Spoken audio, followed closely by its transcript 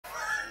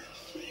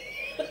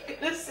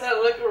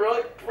sound like a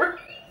right prick.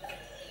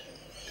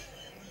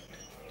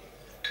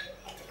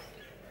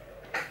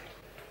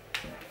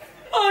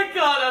 I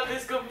can't have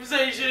this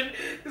conversation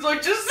because I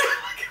just sound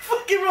like a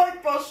fucking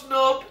right boss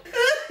knob.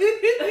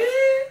 Look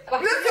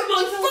at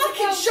my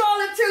fucking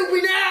Charlotte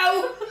Tilbury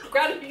now!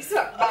 Granny's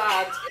so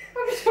bad.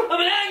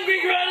 I'm an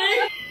angry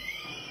granny!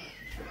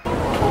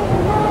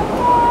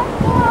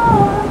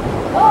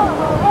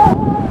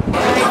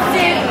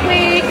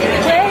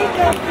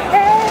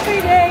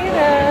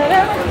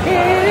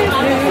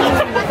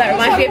 That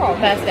reminds me of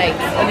first dates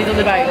when he's on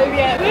the boat.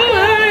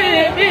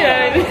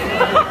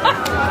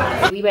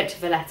 We went to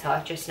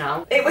Valletta just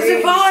now. It was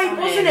a vibe,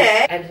 wasn't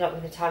it? Ended up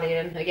with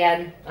Italian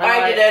again.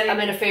 I didn't.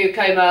 I'm in a food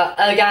coma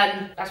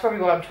again. That's probably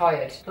why I'm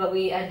tired. But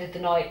we ended the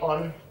night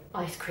on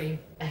ice cream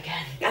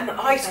again. And the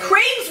ice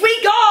creams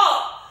we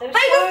got! They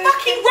were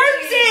fucking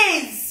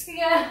roses!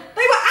 Yeah.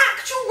 They were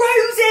actual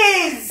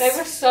roses! They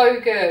were so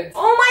good.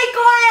 Oh my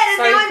god! And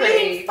So now I'm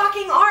pretty. eating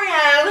fucking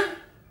Oreo.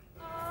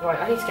 Right,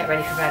 I need to get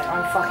ready for bed.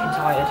 I'm fucking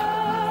tired.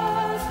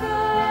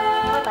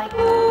 Bye bye.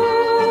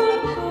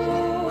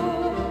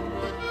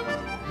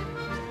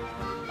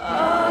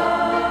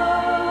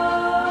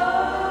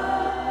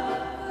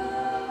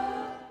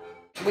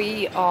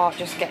 We are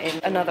just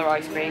getting another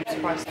ice cream,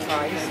 surprise,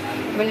 surprise.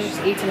 Milla's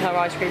just eating her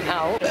ice cream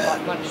out, just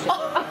like munched it.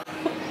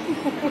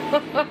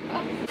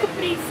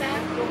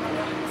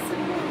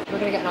 We're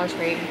gonna get an ice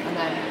cream and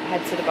then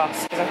head to the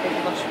bus because I think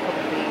the bus should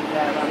probably be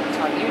there around the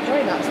time. Are you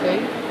enjoying that,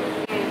 Spoon?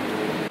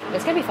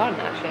 It's gonna be fun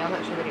actually, I'm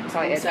actually really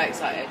excited. I'm so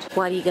excited.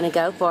 What are you gonna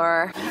go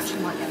for? I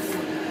actually might get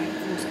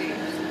 4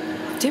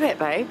 scoops. Do it,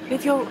 babe.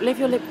 Live your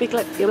big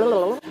life.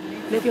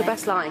 Live your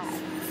best life.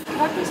 Can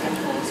I please get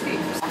 4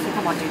 scoops? I think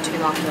I might do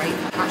 2 after 8.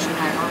 Actually no,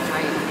 after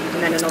 8.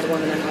 And then another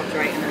one and then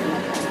after 8 and then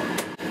another.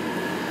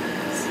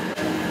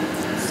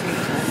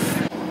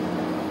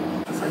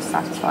 So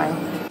satisfying.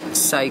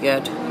 So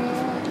good.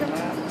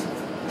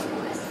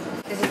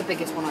 This is the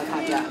biggest one I've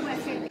had yet.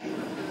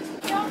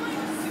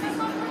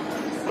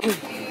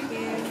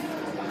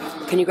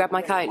 Can you grab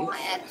my cone?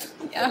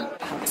 Yeah.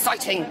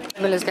 Exciting.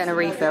 Milla's getting a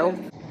refill.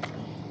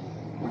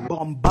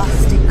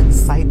 Bombastic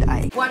side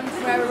eye. 1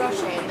 Ferrero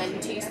Rocher and then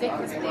 2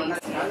 Snickers, please.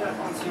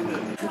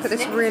 Look at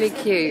this really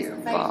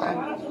cute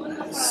bar.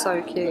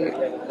 So cute.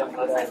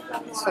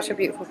 Such a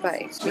beautiful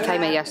place. We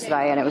came here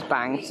yesterday and it was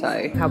bang,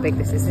 so how big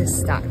this is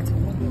stacked.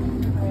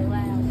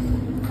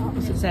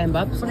 What's it saying,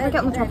 Bubs? What did I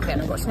get on the top again?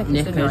 I've got Snickers.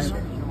 Knickers.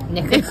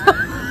 Knickers.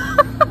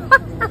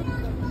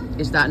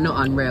 Is that not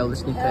unreal, the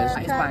Snickers?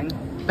 It's bang.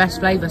 Best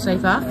flavour so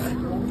far?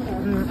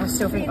 I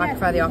still think I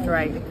prefer the after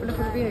 8. But look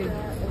at the view.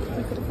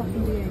 Look at the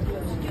fucking view.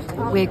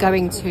 We're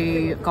going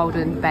to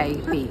Golden Bay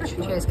Beach.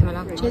 Cheers,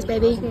 Camilla. Cheers,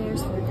 baby.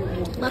 Cheers.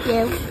 Love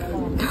you.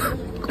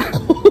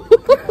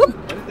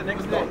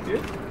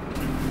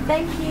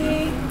 Thank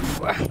you.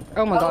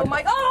 Oh my god. Oh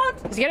my god!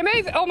 Is he gonna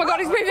move? Oh my god,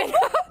 he's moving!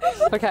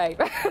 Okay.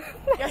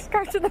 Let's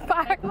go to the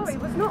back. Oh, he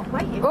was not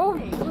waiting. Oh,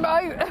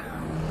 no.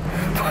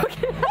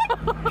 Fucking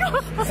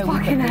hell.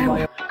 Fucking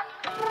hell.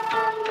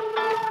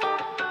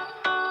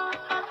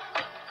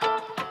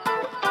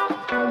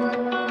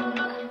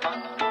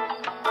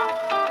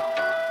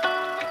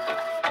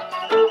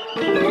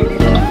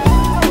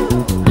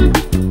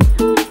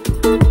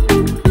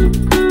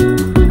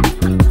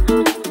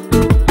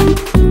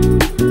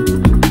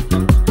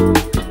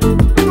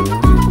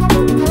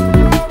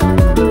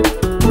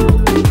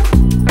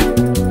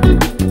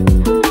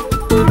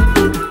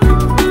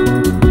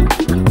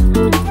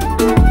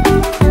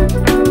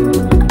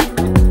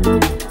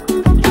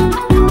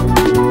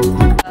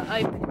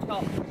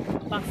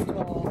 Bus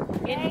tour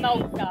in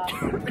Malta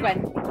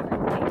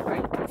 2023.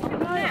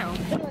 Now,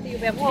 you'll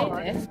be able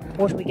to hear this.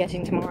 What are we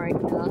getting tomorrow?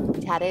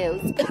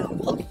 Tattoos. I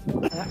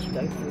actually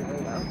don't feel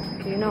very well.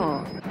 Do you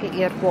not? Get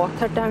your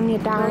water down your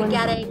down. We're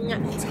getting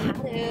tattoos.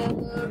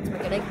 We're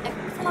getting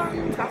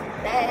excellent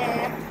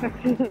there.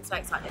 So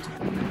excited.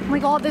 Oh my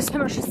god, there's so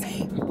much to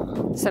see.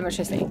 So much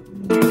to see.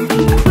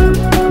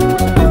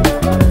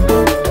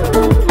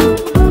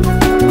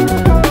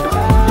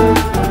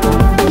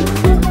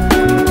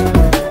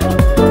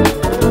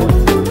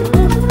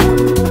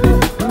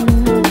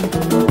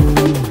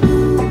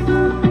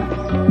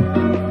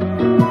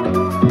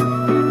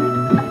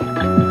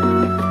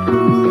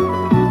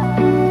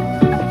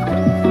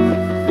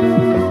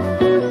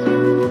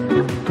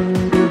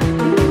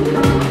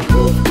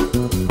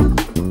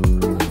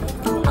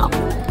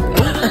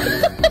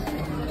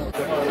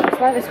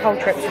 This whole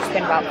trip's just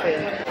been about food.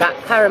 That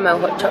caramel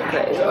hot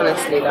chocolate is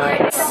honestly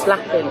like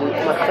slapping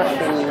my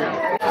fucking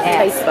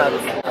taste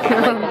buds.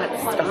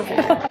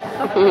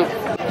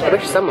 I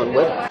wish someone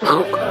would.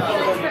 Oh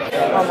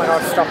my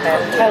god, stop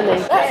it. Tell me.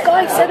 That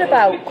guy said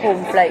about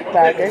cornflake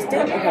burgers,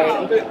 didn't he?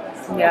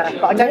 Yeah,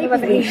 but I don't know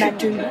whether he meant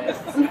to.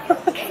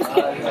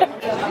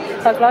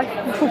 Hug life?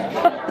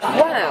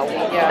 Wow.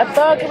 Yeah. A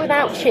burger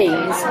without cheese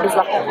is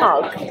like a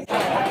hug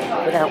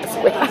without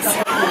sweets.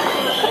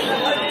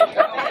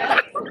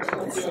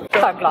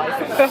 Thug life.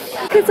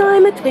 Because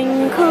I'm a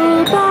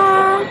twinkle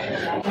bar.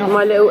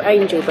 My little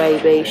angel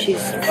baby,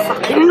 she's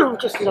fucking, I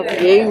just love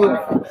you.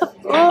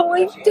 Oh,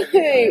 I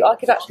do. I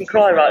could actually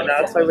cry right now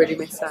because I really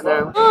miss her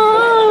now.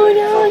 Oh,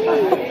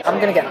 no. I'm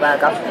going to get the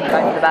burger. I'm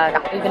going for the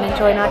burger. We've been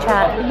enjoying our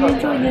chat. Are you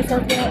enjoying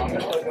yourself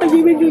yet? Are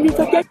you enjoying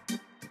yourself yet?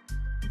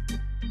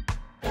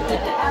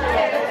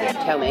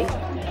 Tell me.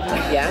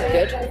 Yeah,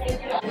 good.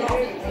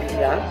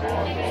 Yeah.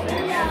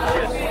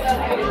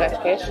 First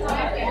kiss.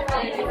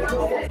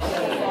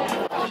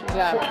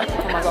 Yeah.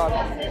 Oh my god.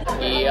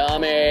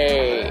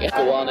 Yummy.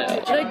 Guano. Do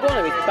you know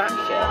guano is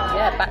batshit?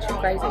 Yeah, batshit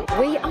crazy.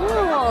 We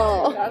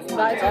are.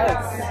 That's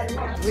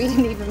us. We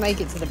didn't even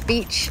make it to the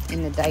beach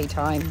in the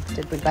daytime,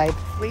 did we, babe?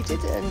 We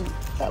didn't.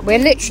 We're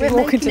literally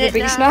walking to the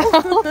beach now.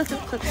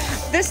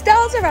 The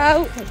stars are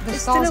out. The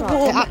stars are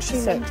out. It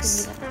actually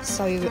looks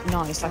so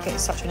nice. Like,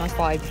 it's such a nice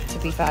vibe, to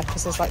be fair,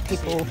 because there's like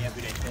people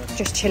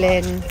just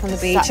chilling on the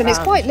beach, and it's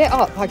quite lit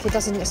up. Like,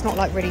 it's not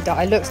like really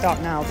dark. It looks dark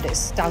now, but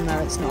it's down there.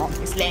 It's not.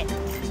 It's lit.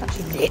 It's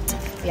actually lit.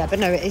 Yeah, but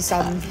no, it is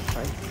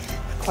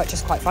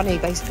quite funny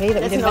basically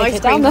that we didn't make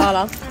it down there.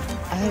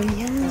 Oh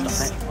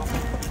yes.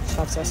 She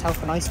loves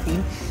herself an ice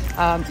cream.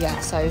 Yeah,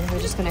 so we're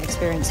just going to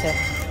experience it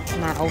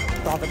now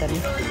rather than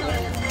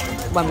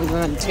when we were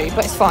meant to.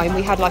 But it's fine.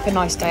 We had like a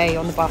nice day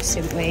on the bus,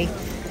 didn't we?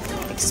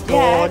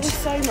 Explored. Yeah, it was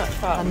so much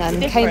fun. And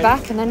then came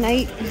back and then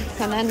ate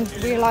and then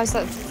realised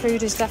that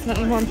food is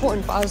definitely more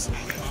important for us.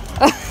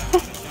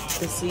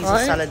 The Caesar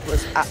salad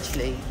was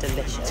actually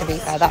delicious. To be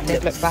fair, that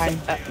did look bang.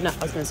 No,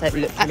 I was going to say it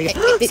looked really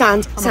good.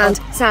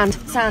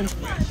 Sand.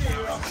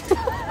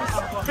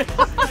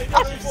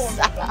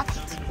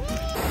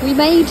 We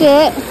made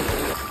it.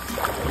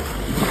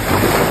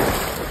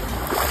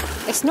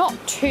 It's not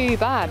too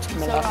bad,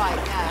 Camilla. It's alright,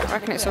 yeah. I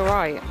reckon it's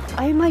alright.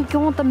 Oh my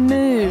god, the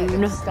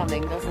moon. It's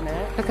stunning, doesn't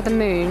it? Look at the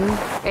moon.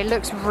 It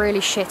looks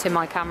really shit in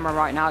my camera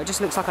right now. It just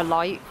looks like a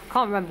light.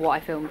 Can't remember what I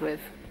filmed with.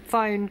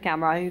 Phone,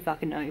 camera, who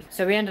fucking knows.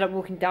 So we ended up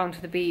walking down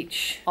to the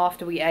beach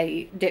after we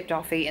ate, dipped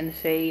our feet in the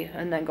sea,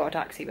 and then got a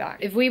taxi back.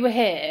 If we were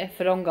here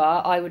for longer,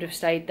 I would have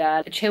stayed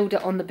there, chilled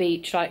it on the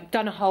beach, like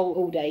done a whole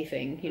all-day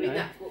thing, you know. I mean,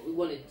 that's what we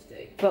wanted to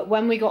do. But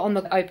when we got on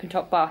the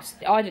open-top bus,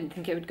 I didn't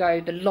think it would go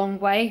the long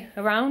way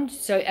around,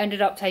 so it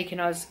ended up taking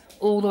us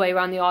all the way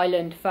around the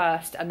island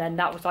first, and then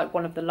that was like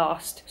one of the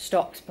last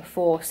stops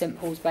before St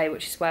Paul's Bay,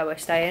 which is where we're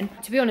staying.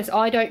 To be honest,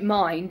 I don't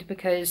mind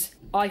because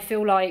I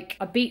feel like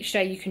a beach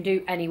day you can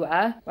do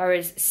anywhere,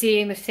 whereas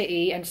seeing the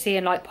city and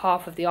seeing like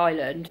half of the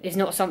island is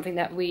not something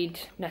that we'd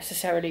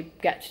necessarily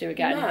get to do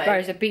again. No.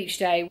 Whereas a beach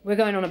day, we're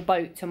going on a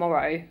boat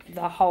tomorrow,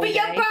 the whole day. For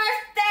your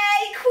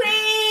birthday,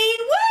 Queen!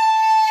 Woo!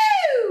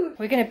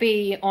 We're going to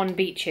be on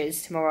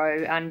beaches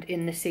tomorrow and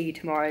in the sea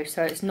tomorrow,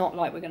 so it's not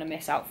like we're going to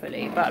miss out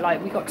fully, but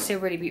like we got to see a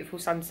really beautiful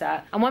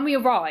sunset. And when we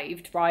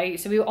arrived, right,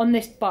 so we were on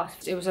this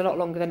bus, it was a lot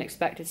longer than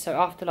expected, so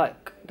after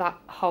like that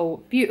whole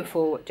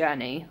beautiful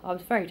journey, I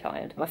was very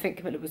tired. I think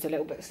Camilla was a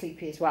little bit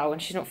sleepy as well,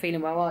 and she's not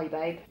feeling well, are you,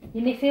 babe?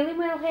 You not feeling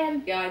well,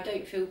 Hen? Yeah, I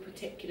don't feel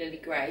particularly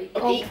great.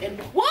 Oh. Eating.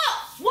 What?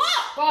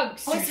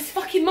 Bugs! Oh, it's a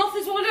fucking moth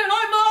as well. I don't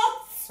like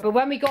moths! But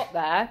when we got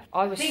there,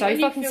 I was so when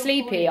you fucking feel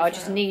sleepy, horny I as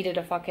just well. needed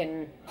a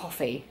fucking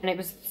coffee. And it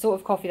was the sort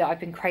of coffee that I've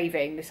been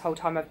craving this whole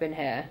time I've been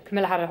here.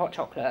 Camilla had a hot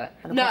chocolate.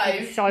 And the No, coffee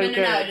was so no,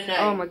 good. no.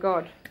 Oh my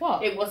god.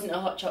 What? It wasn't a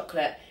hot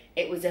chocolate.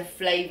 It was a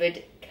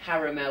flavoured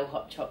caramel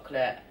hot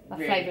chocolate. A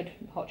Really. flavoured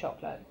hot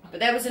chocolate. But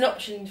there was an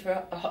option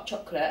for a hot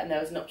chocolate and there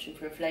was an option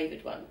for a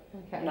flavoured one.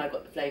 Okay. And I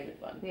got the flavoured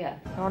one. Yeah.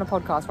 I'm on a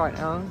podcast right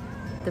now.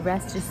 The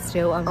rest is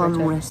still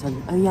unwritten.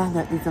 Unwritten. Oh yeah,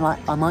 no, these are like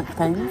I might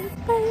things.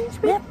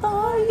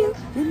 Before you,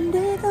 and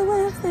there's the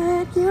words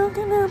that you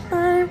cannot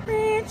find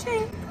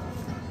reaching.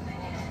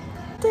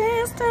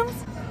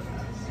 Distance,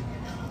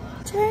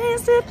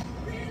 taste it.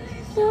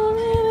 You're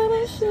in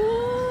a sure.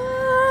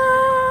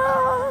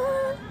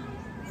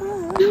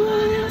 You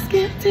wanna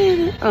skip to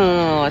it.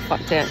 Oh, I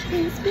fucked it.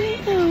 And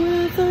speak the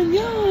words on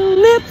your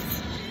lips.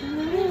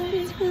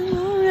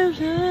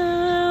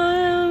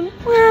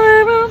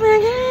 Wherever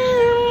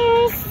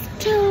begins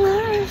to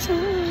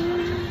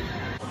listen.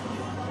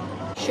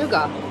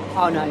 Sugar.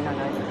 Oh no.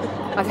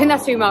 I think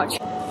that's too much.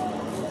 Look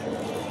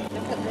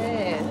at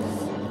this.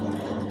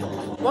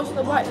 What's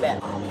the white bit?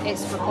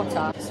 It's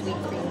ricotta, sweet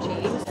cream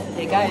cheese.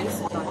 Here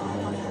goes.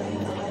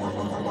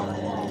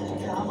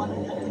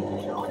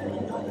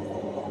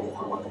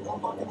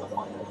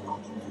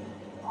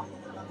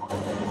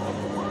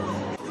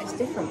 It's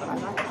different, but I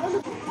like it.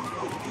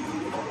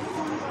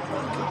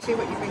 See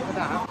what you think of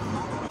that.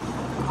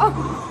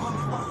 Oh!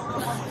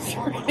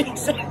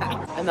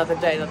 Another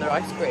day, another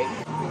ice cream.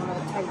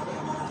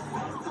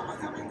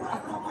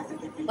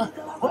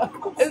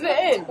 Is it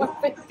in? Oh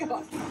my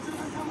god.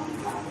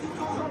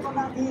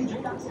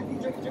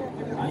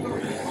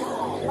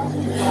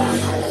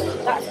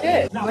 That's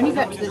good. When you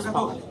get to this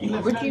part,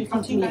 would you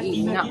continue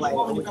eating that way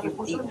or would you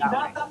eat that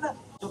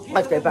way?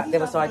 I'd go back the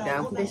other side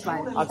now. This way.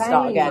 I'd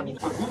start again.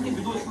 I'd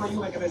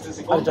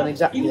have done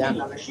exactly that.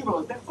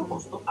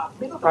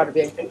 Proud of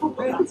you.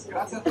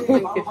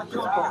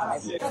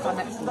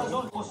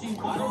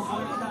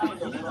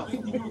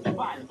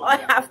 I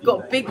have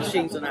got big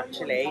shoes on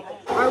actually.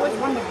 I always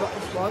wondered what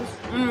this was.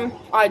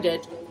 I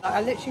did.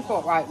 I literally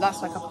thought, right,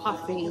 that's like a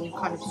puffy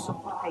kind of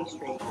soft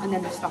pastry, and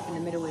then the stuff in the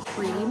middle is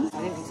cream.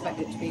 I didn't expect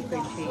it to be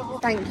cream cheese.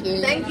 Thank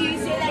you. Thank you.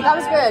 See you later. That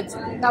was good.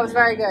 That was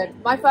very good.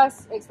 My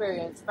first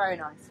experience. Very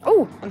nice.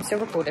 Oh, I'm still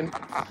recording.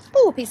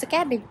 Oh, a piece of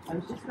candy. I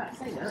was just about to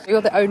say that.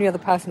 You're the only other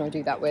person I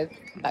do that with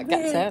that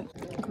gets it.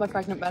 Look at my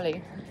pregnant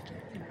belly.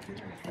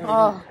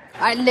 Oh,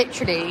 I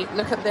literally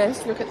look at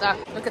this. Look at that.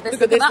 Look at this.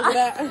 Look at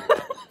that.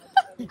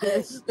 Look at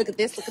this, look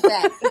at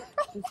that.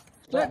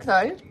 Look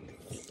though.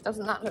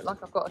 Doesn't that look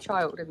like I've got a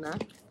child in there?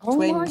 Oh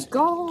Twins. my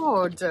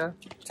god.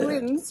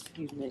 Twins.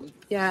 Excuse me.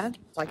 Yeah.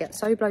 I get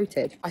so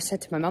bloated. I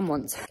said to my mum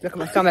once, look at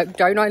my stomach,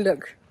 don't I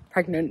look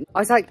pregnant? I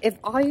was like, if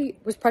I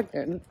was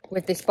pregnant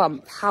with this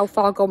bump, how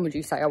far gone would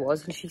you say I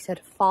was? And she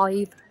said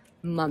 5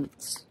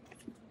 months.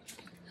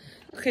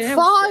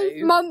 5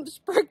 months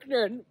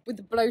pregnant with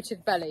a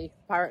bloated belly,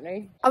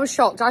 apparently. I was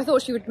shocked. I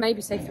thought she would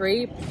maybe say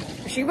 3.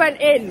 She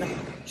went in.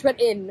 She went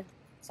in.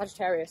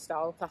 Sagittarius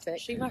style, classic.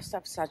 She must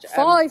have Sagittarius.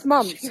 5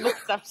 months. She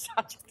must have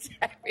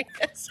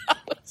Sagittarius.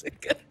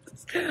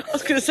 I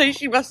was going to say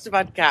she must have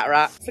had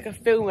cataract. It's like a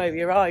film over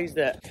your eyes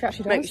that She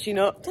actually does. makes you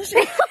not. Does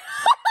she?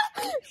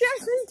 She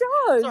actually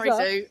does. Sorry,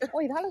 Sue.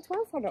 Oh, that looks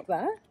well fun up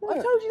there. I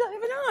told you that the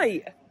other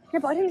night. Yeah,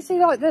 but I didn't see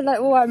like the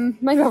little,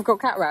 maybe I've got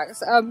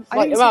cataracts.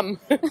 Like your mum.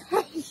 Yeah.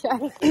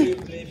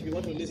 If you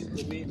want to listen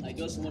to me, I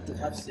just want to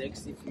have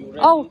sex if you're ready.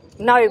 Oh,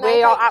 no,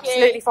 we are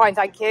absolutely fine,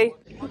 thank you.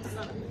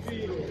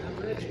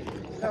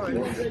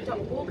 I'm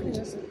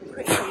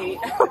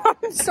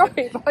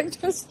sorry, but I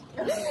just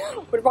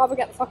would rather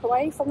get the fuck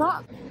away from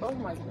that. Oh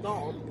my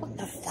god. What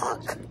the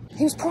fuck?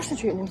 He was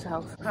prostituting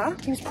himself. Huh?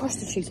 He was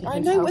prostituting I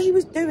himself. know what he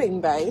was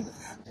doing, babe.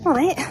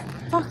 Right.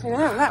 Fucking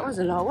hell, that was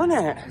a lot,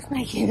 wasn't it?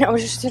 I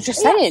was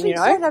just saying, you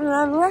know. Said an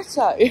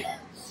amaretto.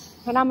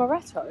 An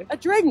amaretto? A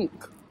drink.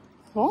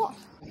 What?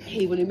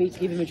 He wanted me to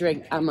give him a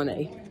drink and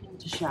money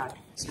to shag.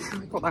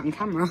 I've got that on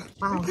camera.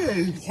 Wow.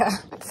 Yeah.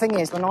 The thing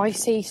is, when I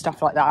see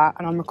stuff like that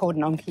and I'm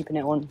recording, I'm keeping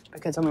it on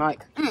because I'm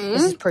like,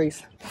 this is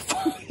proof.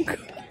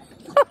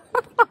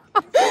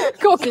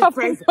 Got to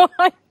cover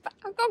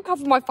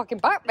my fucking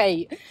back,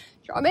 mate. Do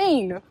you know what I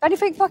mean? If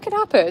anything fucking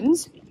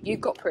happens, you've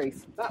got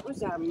proof. That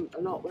was a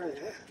lot, wasn't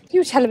it? You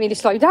were telling me to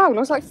slow down. I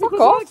was like, fuck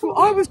off.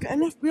 I was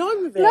getting left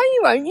behind with it. No, you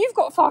won't. You've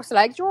got fast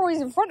legs. You're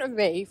always in front of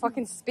me,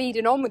 fucking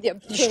speeding on with your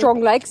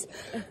strong legs.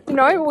 You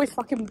know, always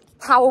fucking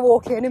power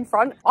walking in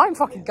front. I'm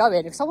fucking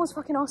going. If someone's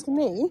fucking asking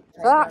me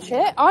for that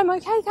shit, I'm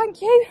okay, thank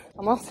you.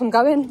 I'm off, I'm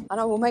going, and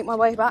I will make my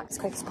way back as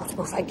quick as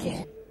possible, thank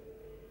you.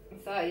 I'm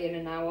 30 in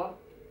an hour,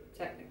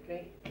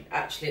 technically.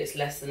 Actually, it's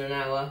less than an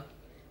hour.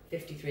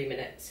 53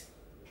 minutes.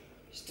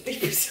 Just to be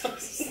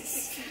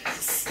precise. I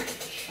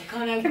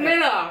can't help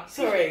Camilla! it.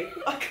 Sorry.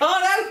 I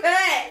can't help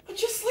it! I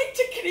just like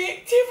to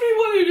connect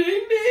everyone who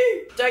knew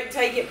me. Don't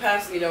take it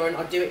personally, Lauren.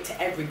 I do it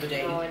to everybody.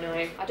 Oh, I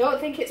know. I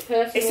don't think it's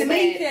personal. It's a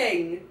me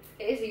thing.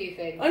 It is a you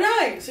thing. I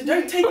know, so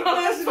don't take it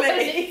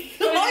personally.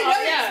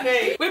 I know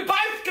it's me. We're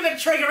both going to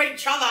trigger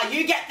each other.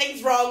 You get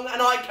things wrong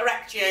and I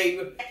correct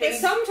you. But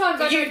sometimes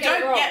I You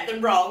don't get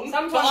them wrong,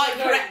 Sometimes but I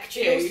correct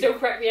you. You'll still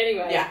correct me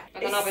anyway. Yeah.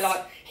 And then I'll be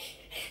like...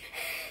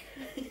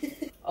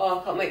 Oh,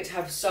 I can't wait to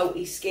have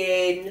salty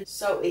skin,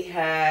 salty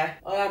hair.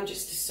 I am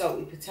just a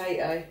salty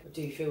potato. I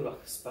do feel like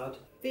a spud.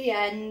 The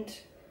end.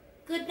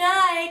 Good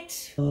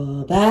night.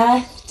 Your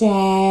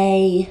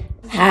birthday.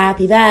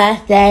 Happy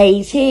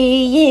birthday to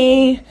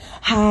you.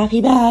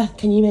 Happy birthday.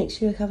 Can you make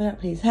sure you're covered up,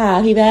 please?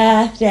 Happy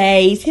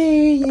birthday to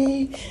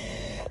you.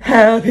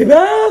 Happy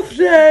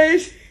birthday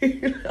to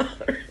you.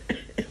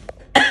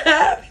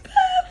 Happy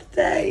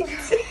birthday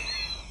to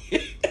you.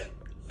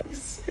 I'm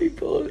so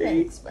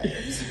poorly.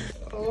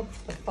 Oh,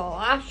 the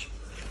flash.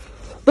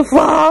 The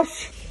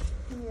flash.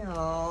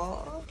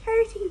 Aww.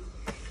 30.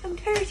 I'm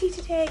 30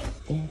 today.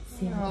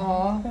 It's your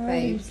Oh,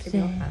 babes, give me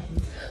your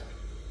hand.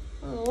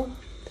 Oh.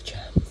 The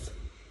chance.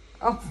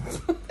 Oh.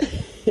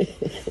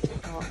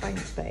 Oh,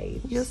 thanks,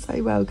 babe. You're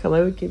so welcome.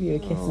 I would give you a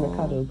kiss and a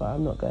cuddle, but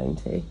I'm not going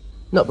to.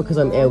 Not because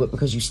I'm ill, but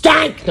because you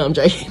stank. No, I'm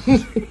joking.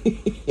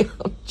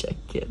 I'm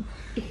joking.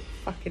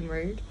 Fucking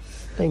rude.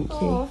 Thank you.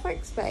 Oh,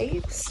 thanks,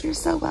 babes. You're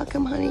so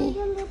welcome, honey.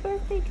 Your little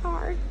birthday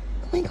card.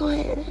 Oh my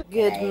god.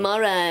 Good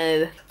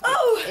morrow.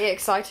 Oh, Are you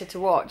excited to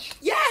watch?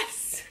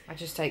 yes! I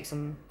just take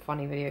some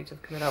funny videos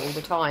of Camilla all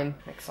the time.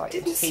 Excited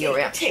Didn't to see see your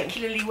reaction.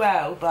 particularly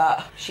well,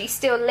 but She's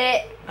still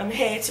lit. I'm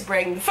here to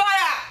bring the fire!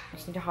 I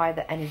just need to hide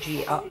the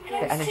energy up.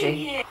 The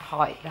energy. The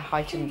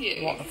heightened.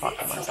 What the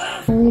fuck am I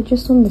saying? I'm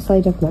just on the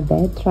side of my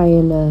bed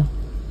trying I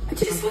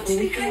just want to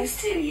be close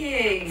to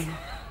you.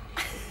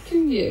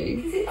 Can you?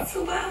 Because it's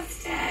your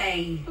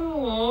birthday.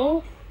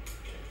 Aww.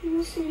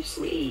 You're so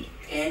sweet.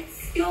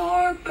 It's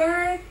your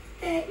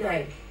birthday.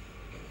 No.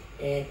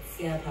 It's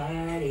your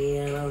party,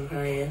 I'm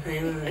crying,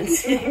 I'm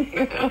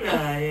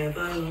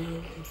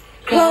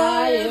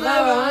cry if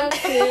I want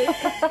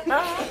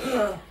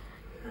to.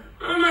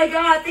 Oh my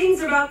god,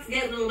 things are about to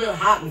get a little bit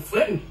hot and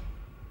sweating.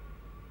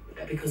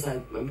 Because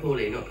I'm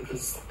poorly, not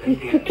because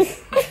anything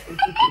else.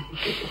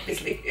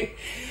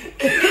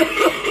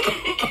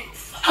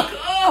 Fuck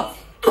off!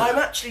 I'm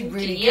actually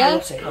really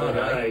chaotic. Oh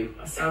no,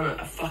 I sound like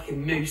a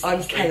fucking moose.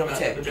 I'm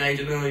chaotic.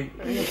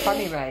 You're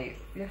funny, mate.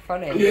 You're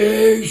funny.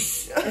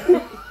 Moose!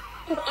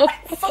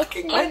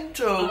 Fucking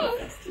mental.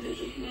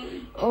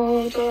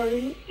 Oh,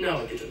 darling. No,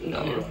 I didn't.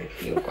 No,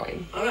 you're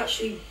fine. I'm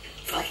actually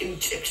fucking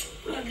ticked.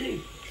 What did I do?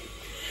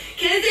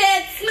 Cause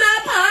it's my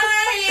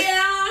party,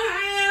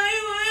 I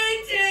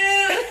want to.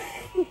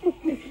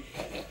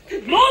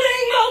 Good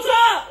morning,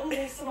 Malta! Oh,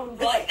 there's someone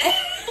right there.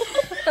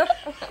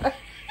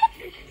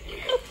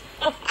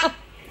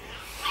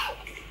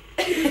 I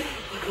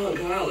can't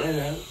go out there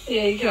now.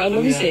 Yeah, you can.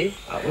 Let me see.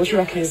 What do you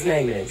reckon his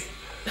name is?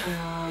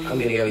 I'm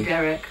gonna go with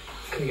Derek.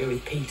 I'm gonna go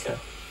with Peter.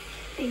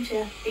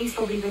 Peter. He's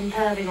probably been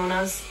perving on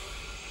us.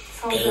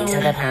 Peter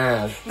the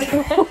perv.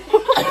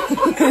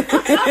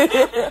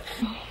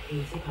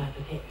 Piece of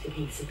pepper, picked a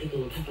piece of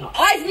pickled pepper.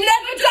 I've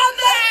never done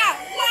that!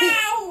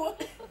 Wow!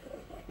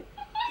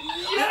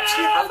 You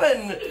actually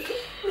haven't.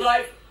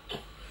 Like...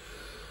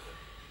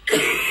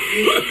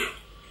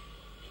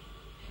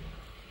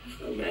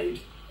 so made.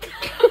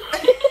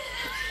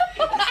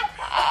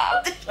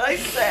 What did I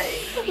say?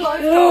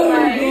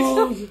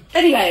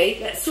 Anyway,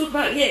 let's talk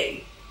about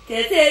you.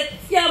 This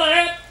is your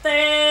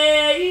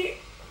birthday!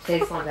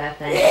 It's my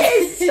birthday.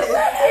 Yes, it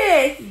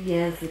is!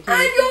 Yes, it is.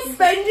 And you're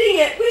spending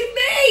it with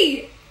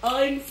me!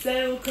 I'm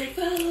so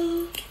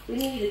grateful. We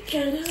need a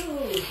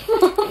candle.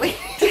 We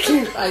need a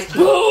candle.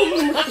 Boom!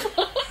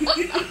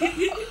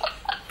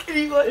 Can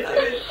you like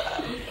that?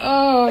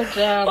 Oh,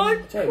 damn.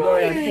 Don't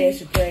worry, I'm here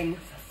to bring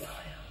the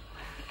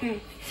fire.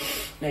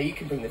 No, you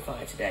can bring the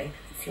fire today.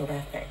 It's your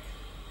birthday.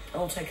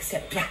 I'll take a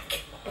step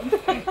back.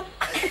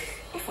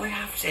 If I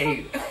have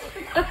to.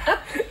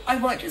 I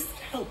might just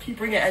help you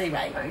bring it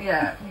anyway.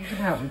 Yeah, you can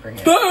help me bring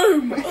it.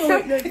 Boom! Oh,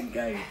 wait, no, you can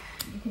go.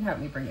 You can help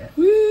me bring it.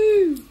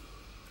 Woo!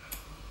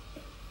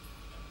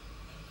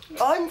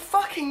 I'm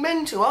fucking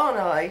mental, aren't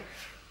I?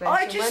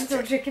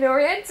 Mental chicken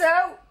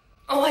oriento.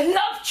 Oh, I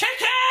love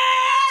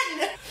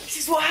chicken! This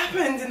is what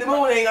happens in the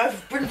morning.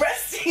 I've been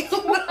resting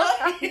all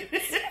night.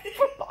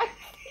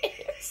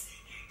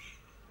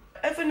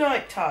 Over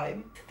night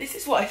time, this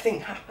is what I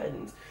think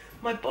happens.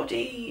 My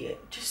body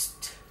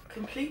just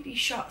completely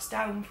shuts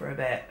down for a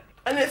bit.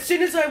 And as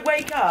soon as I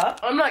wake up,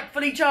 I'm like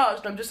fully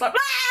charged. I'm just like,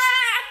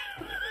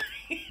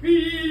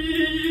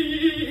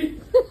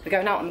 We're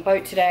going out on the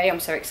boat today. I'm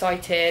so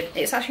excited.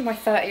 It's actually my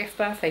 30th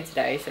birthday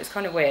today, so it's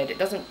kind of weird. It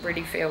doesn't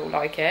really feel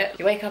like it.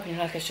 You wake up and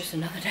you're like, it's just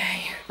another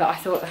day. But I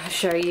thought I'd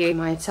show you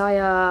my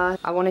attire.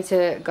 I wanted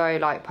to go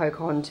like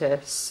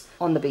Pocahontas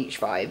on the beach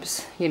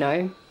vibes, you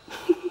know?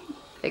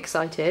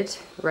 Excited,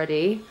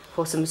 ready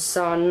for some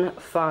sun,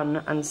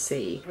 fun and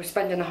sea. We're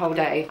spending the whole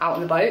day out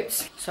on the boat,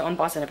 so I'm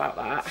buzzing about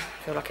that. I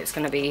feel like it's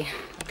going to be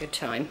a good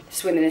time.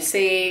 Swim in the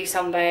sea,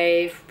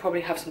 sunbathe, probably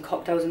have some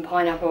cocktails and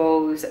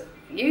pineapples.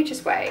 You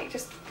just wait,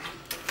 just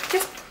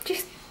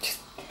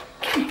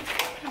come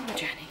on the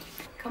journey.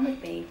 Come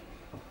with me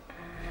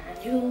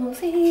and you'll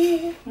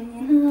see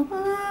in the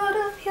world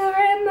of your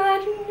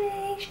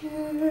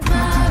imagination.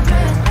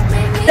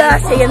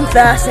 Dirty and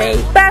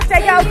 30.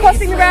 Birthday girl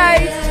crossing the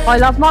road. I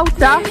love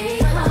Malta.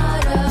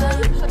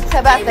 It's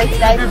her birthday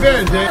today. Her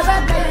birthday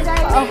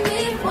today.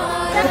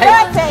 Her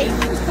birthday.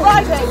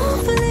 Friday.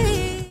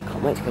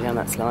 Can't wait to go down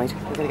that slide.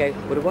 I'm gonna go,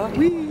 what a what?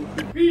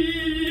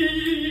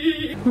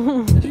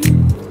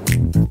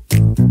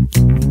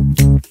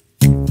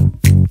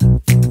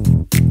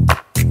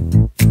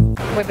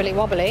 Wibbly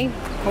wobbly,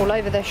 all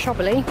over the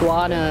shobbly.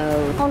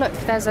 Guano. Oh look,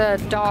 there's a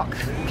dark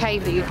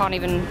cave that you can't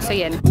even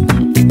see in.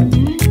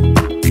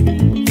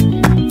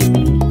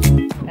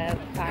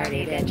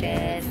 Party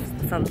bitches.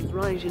 The sun's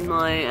right in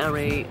my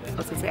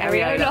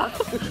areola.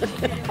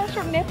 That's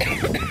your nip.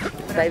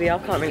 Baby, I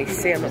can't really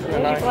see, I'm not gonna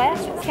lie.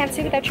 Glasses. Can't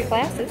see without your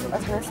glasses.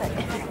 That's what I say.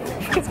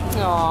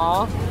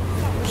 Aww,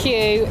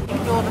 cute.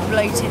 Ignore the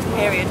bloated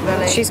period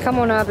belly. She's come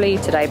on her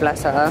bleed today,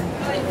 bless her.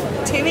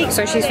 2 weeks.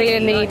 So she's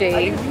feeling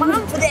needy.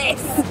 Mom for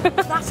this.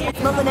 That's it.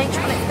 Mother Nature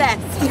at its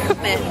best.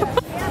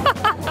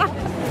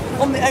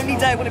 On the only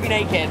day I want to be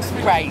naked.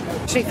 Great. I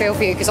actually feel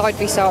for you because I'd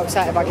be so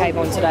upset if I came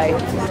on today.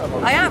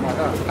 I am.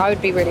 I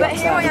would be really But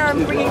upset. here I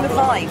am bringing the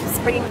vibes.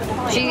 Bringing the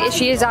vibes.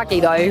 She is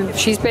Aggie though.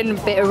 She's been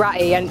a bit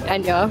ratty, and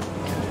you?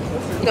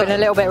 You've been a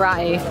little bit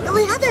ratty. No,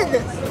 I haven't.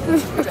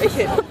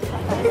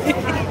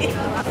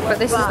 But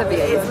this is the view.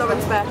 It's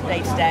Lauren's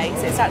birthday today,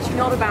 so it's actually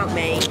not about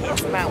me.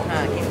 It's about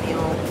her. Give me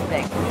your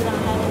thing.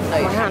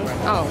 My hand.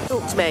 Oh.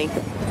 Talk to me.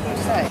 What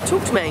to say?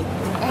 Talk to me.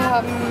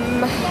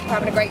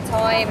 Having a great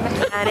time.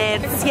 And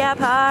it's your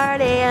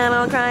party and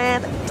I'll cry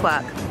and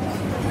twerk.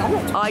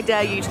 I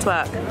dare you to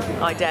twerk.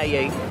 I dare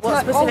you.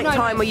 What specific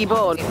time were you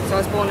born? So I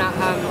was born at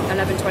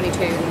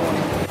 11:22 in the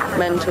morning.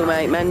 Mental,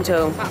 mate,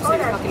 mental.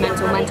 Absolutely fucking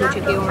mental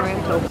chicky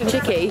oriental.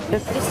 Chicky?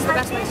 This is the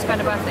best way to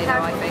spend a birthday though,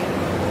 I think.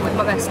 With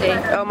my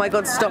bestie. Oh my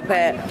god, stop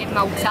it. In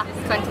Malta,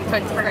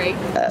 2023.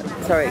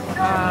 Sorry.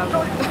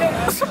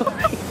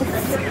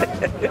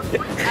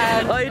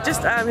 I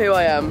just am who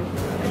I am.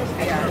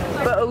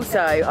 But also,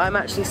 I'm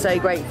actually so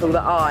grateful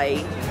that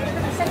I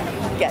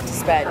get to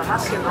spend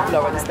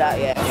Lauren's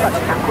 30th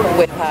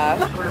with her.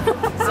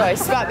 Sorry,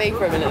 smack me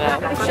for a minute now.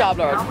 Shut up,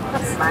 Lauren.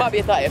 Might be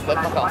a 30th, but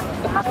fuck off.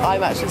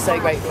 I'm actually so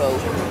grateful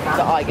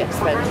that I get to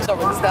spend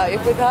Lauren's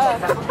 30th with her.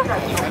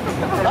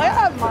 I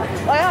am.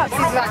 This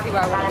is exactly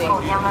where I want to be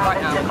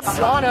right now.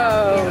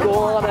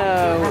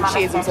 Guano.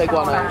 She is also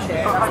guano.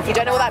 If you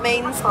don't know what that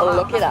means,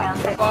 look it up.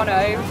 Guano,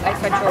 Ace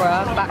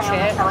Ventura,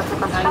 batshit,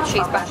 and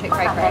she's batshit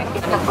cray cray.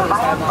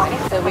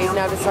 So we've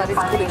now decided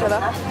to call each other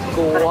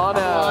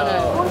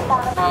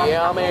Guano.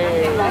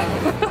 Yummy.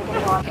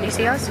 Can you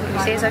see us? Can you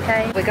see us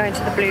okay? We're going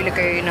to the Blue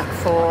Lagoon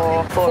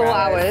for 4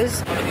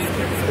 hours.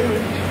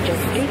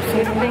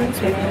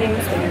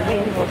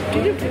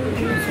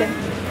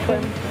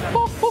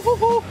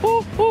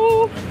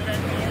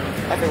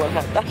 Everyone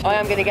has that. I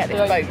am going to get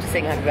this boat to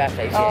sing happy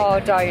birthday to you. Oh,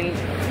 don't.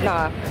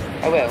 Nah.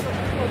 I will.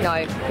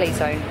 No, please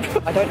don't.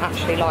 I don't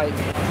actually like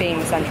being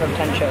the centre of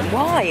attention.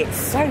 Why? It's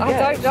so good.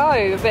 I don't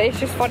know, but it's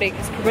just funny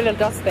because Camilla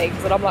does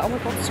things and I'm like, oh my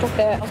god, stop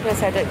it. I was going to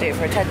say I don't do it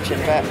for attention,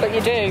 but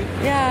you do.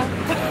 Yeah.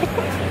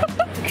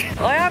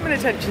 I am an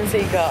attention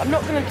seeker. I'm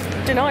not going to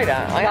deny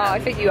that. I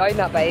think you own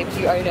that, babes.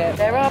 You own it.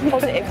 There are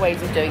positive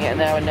ways of doing it and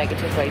there are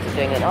negative ways of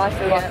doing it. And I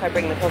feel like I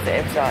bring the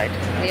positive side.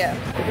 Yeah.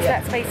 Because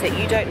let's face it,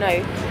 you don't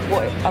know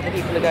what other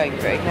people are going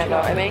through. You know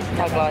what I mean?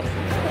 Tag life.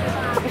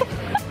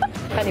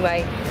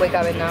 Anyway, we're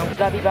going now.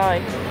 Love you,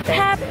 bye.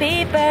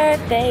 Happy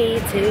birthday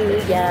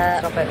to ya.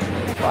 Stop it.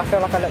 I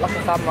feel like I look like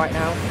a thumb right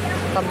now.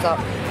 Thumbs up.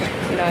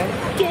 You know.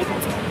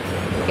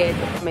 Good.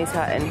 Miss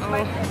hurting. Oh,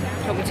 do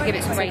you want me to give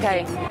it some rating?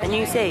 Okay. And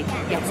you see?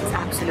 Yes, it's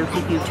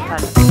absolutely beautiful.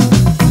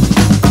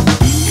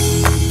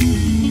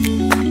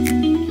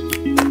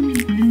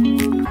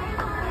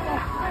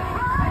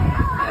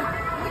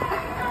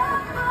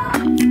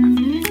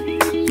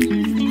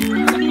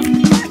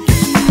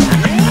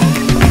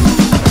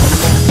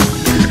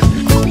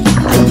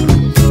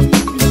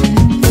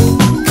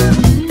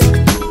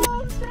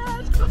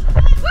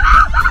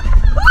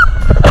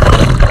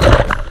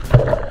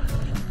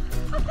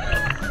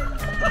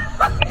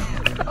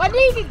 I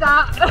needed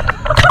that.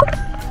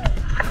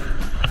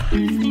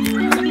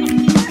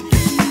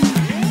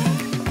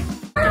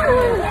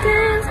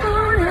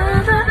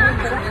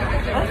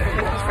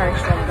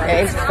 It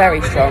is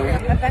very strong.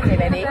 Happy birthday,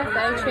 baby.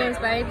 Cheers,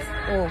 babes.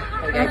 Oh,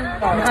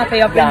 I'm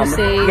happy I've been to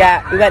see.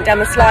 Yeah, we went down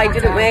the slide,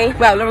 didn't we?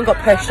 Well, Lauren got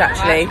pushed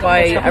actually by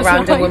a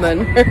random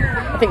woman.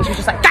 I think she was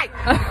just like, go!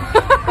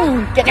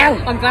 Get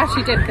down! I'm glad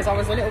she did because I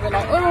was a little bit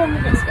like, oh, I'm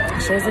a bit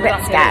scared. She was a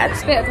bit scared.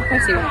 It's a bit of a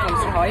pussy when it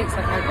comes to heights.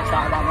 I've noticed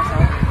that about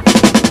myself.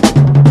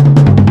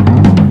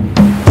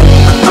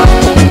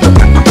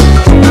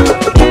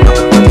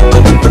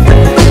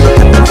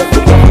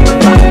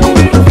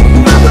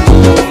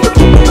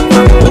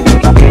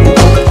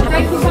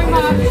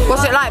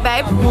 What's it like,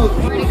 babe?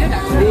 Really good,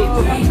 actually.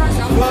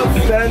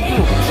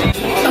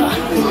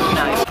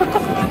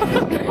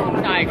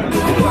 No.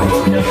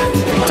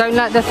 Don't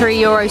let the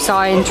 €3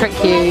 sign trick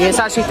you. It's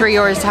actually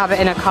 €3 to have it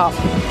in a cup.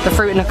 The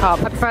fruit in a cup.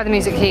 I prefer the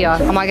music here.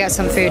 I might get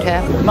some food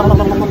here.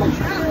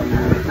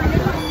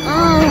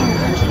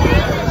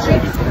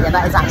 Yeah,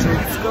 that is actually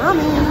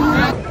scrummy.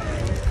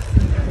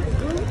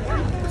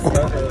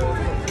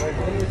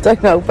 Don't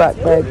hold back,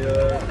 babe.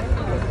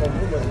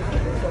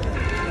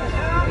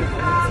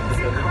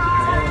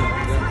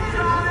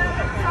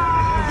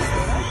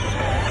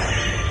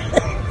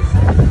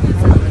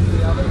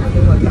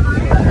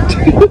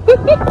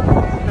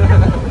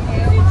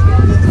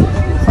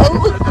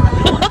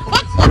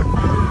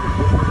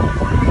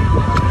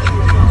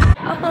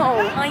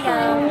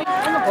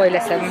 Boy,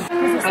 listen,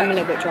 I'm a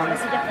little bit drunk.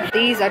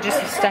 These are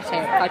just aesthetic,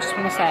 I just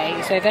want to say.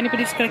 So if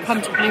anybody's going to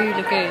come to Blue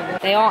Lagoon,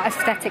 they are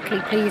aesthetically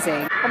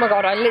pleasing. Oh my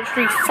god, I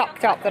literally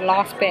sucked up the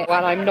last bit,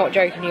 and I'm not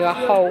joking you, a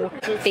whole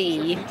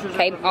bee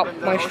came up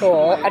my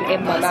straw and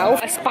in my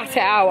mouth. I spat it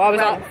out, I was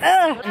like,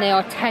 ugh! And they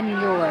are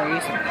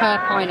 €10 per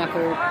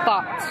pineapple,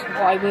 but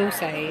what I will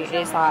say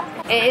is that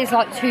it is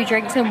like 2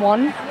 drinks in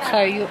one,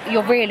 so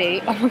you're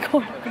really, oh my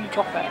god, I'm going to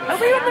drop it. Are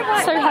we on the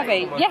right so way?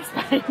 Heavy. Yes,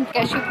 babe.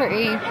 Gets you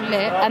pretty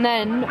lit, and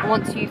then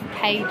once you've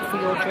paid for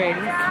your drink,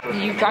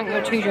 you drank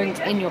your 2 drinks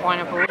in your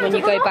pineapple. When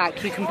you go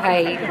back, you can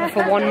pay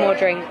for 1 more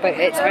drink, but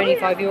it's only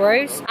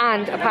 €5.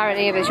 And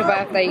apparently, if it's your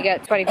birthday, you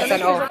get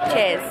 20% off.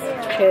 Cheers.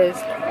 Cheers.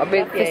 I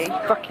mean, this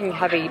fucking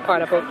heavy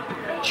pineapple.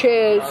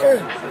 Cheers.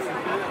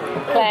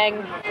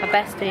 Playing a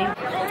bestie.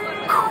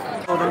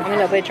 I'm a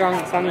little bit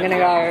drunk, so I'm gonna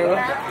go.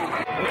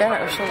 I'm going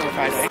out with Sean on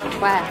Friday.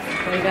 Where?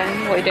 Where are you going?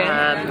 What are you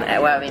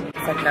doing? Well, I mean,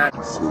 second hand.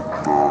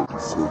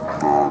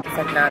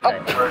 Second hand. Oh,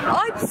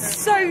 I'm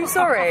so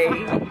sorry.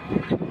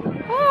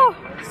 Oh,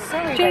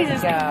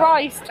 Jesus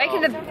Christ.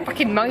 Making the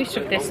fucking most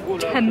of this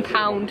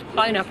 £10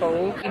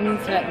 pineapple. You need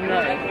to let them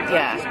know.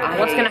 Yeah.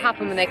 What's going to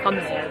happen when they come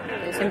here?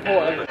 It's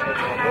important.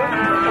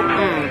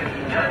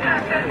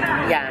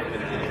 Yeah.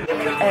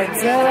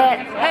 Do it.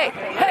 Hey,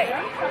 hey.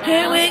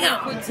 Here we go.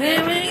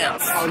 Here we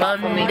go.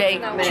 Monday,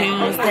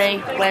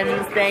 Tuesday,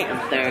 Wednesday, and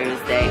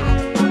Thursday.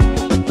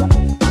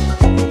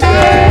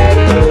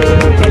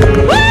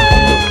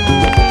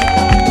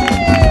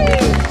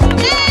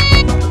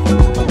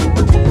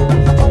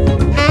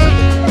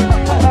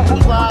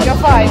 You're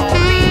fine.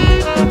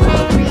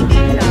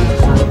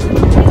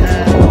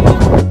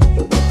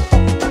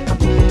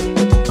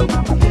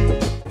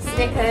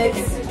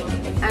 Snickers,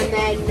 and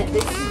then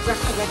this is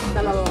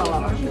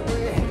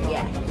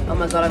yeah. Oh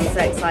my god, I'm so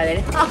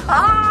excited.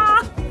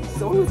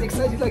 It's always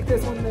excited like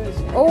this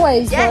one.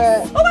 Always.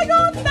 Yes. Oh my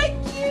god, thank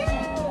you.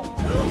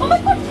 Oh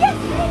my god, yes.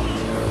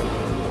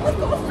 I've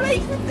got a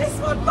flake with this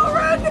one,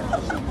 Lauren.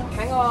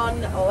 Hang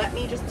on. Oh, let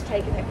me just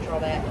take a picture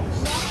of it.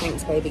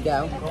 Thanks, baby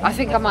girl. I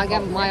think I might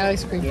get my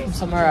ice cream from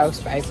somewhere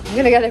else, babe. I'm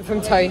going to get it from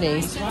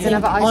Tony's. It's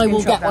another ice cream I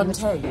will shop get one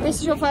too. This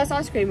is your first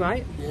ice cream,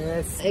 right?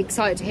 Yes.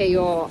 Excited to hear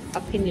your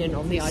opinion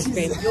on the ice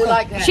cream. You'll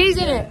like it. She's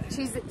in it.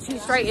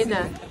 She's straight in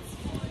there.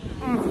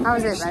 How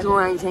is it, babe? Draw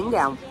anything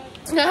down.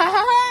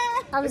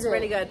 How is it?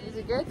 Really good. Is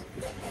it good?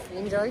 You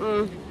enjoy?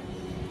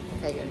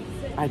 Okay, good.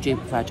 I do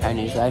prefer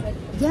Tony's though.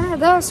 Yeah,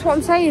 that's what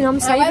I'm saying. I'm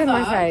saving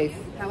myself.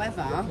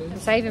 However, I'm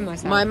saving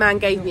myself. my man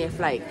gave me a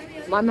flake.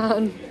 My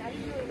man.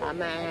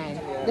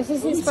 This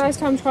is his first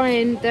time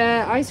trying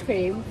the ice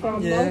cream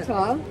from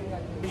Malta.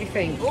 What do you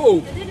think?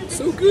 Oh,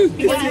 so good.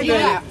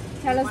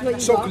 Tell us what you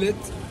Chocolate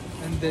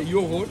and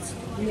yogurt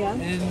Yeah.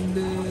 and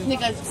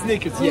Snickers.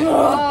 Snickers. Yeah.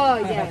 Oh,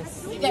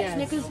 yes. You get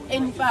Snickers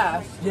in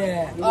first.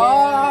 Yeah.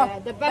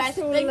 Oh, The best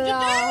thing to do.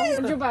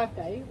 When's your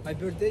birthday? My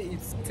birthday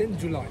is 10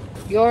 July.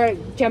 You're a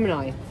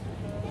Gemini.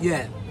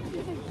 Yeah.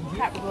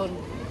 Capricorn.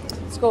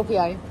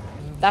 Scorpio.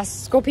 That's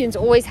Scorpions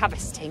always have a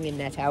sting in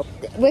their tail.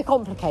 We're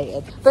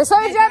complicated. But so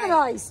are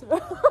Geminis.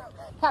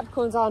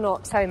 Capricorns are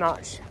not so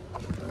much.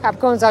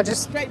 Capricorns are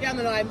just Straight down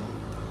the line.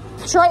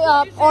 straight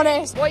up,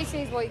 honest. What you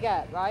see is what you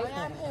get, right?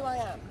 I am who I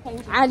am.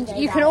 And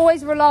you can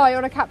always rely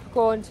on a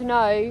Capricorn to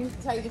know.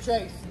 To tell you the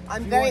truth.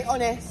 I'm very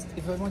honest.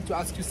 If I want to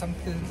ask you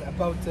something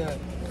about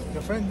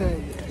your friend,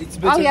 it's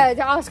better. Oh yeah,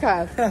 to ask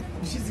her.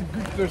 She's a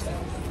good person.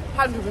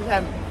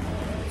 100%.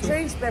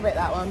 True spirit,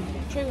 that one.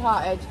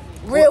 True-hearted.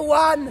 Real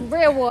one.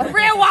 Real one.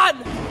 Real one.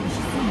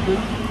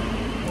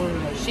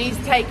 She's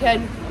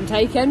taken. I'm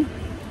taken.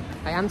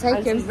 I am And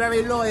taken. she's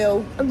very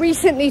loyal.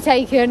 Recently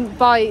taken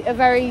by a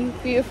very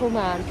beautiful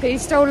man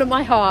who's stolen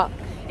my heart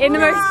in the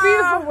most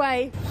beautiful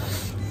way.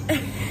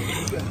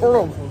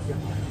 Oh.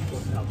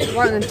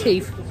 Right in the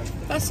teeth.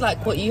 That's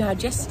like what you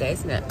had yesterday,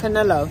 isn't it?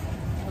 Canelo.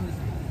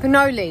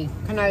 Cannoli.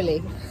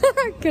 Cannoli.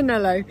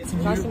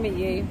 Canelo. Nice to meet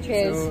you.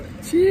 Cheers. So,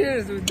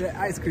 cheers with the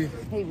ice cream.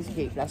 He was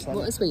cute, bless him.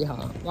 What a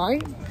sweetheart,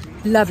 right?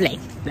 Lovely.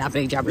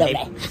 Lovely, jubbly.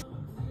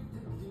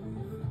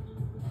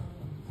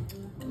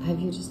 Have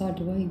you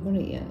decided where you want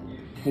it yet?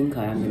 I think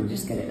I am going to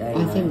just get it there.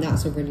 I think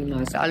that's a really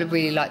nice. I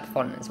really like the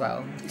font as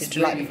well. Did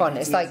you like the font?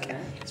 It's like,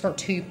 it's not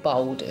too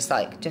bold. It's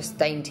like just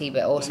dainty,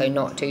 but also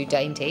not too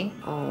dainty.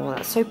 Oh,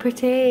 that's so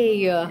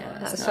pretty.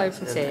 That's so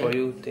pretty. For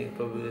you, think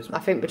probably this I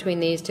think between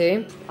these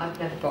two, I've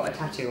never got a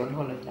tattoo on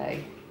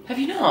holiday. Have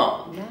you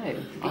not? No,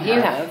 I you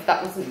have. have.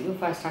 That wasn't your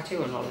first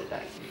tattoo on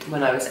holiday.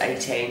 When I was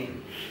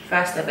 18.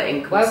 First ever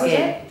ink Where on was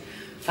skin. it?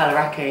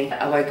 Falaraki.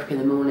 I woke up in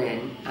the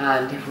morning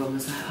and everyone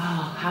was like,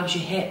 oh, how's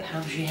your hip?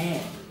 How's your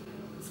hip?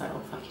 It's like,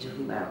 what the fuck are you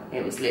talking about?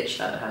 It was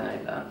literally like a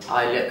hangover.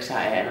 I looked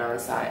at it and I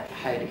was like,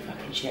 holy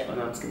fucking shit, my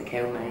mum's gonna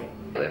kill me.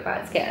 We're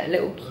about to get a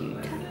little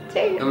cute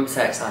tattoo. I'm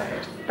so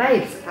excited.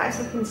 Babe, that's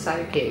looking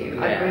so cute.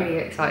 Yeah. I'm really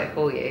excited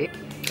for you.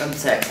 I'm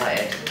so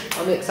excited.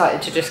 I'm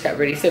excited to just get a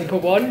really simple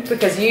one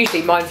because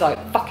usually mine's like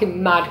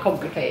fucking mad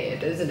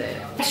complicated, isn't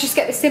it? Let's just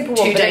get the simple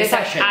one, but then it's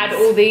like add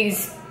all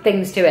these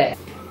things to it.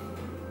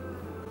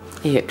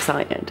 Are you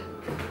excited?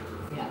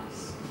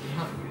 Yes.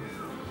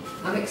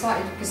 I'm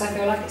excited because I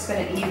feel like it's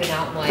going to even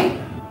out my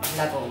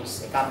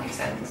levels, if that makes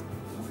sense.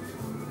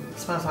 It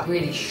smells like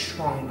really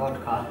strong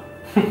vodka.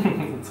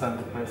 It's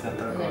 100%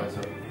 alcohol,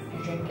 so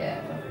You drink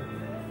it.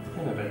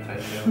 I never tried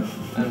it.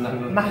 And I'm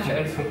not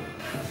Imagine.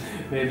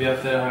 Maybe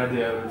after a hard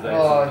day I will try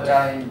Oh,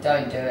 something.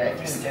 don't do it.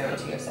 Don't do it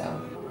to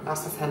yourself.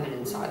 That's the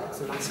feminine side, that's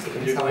the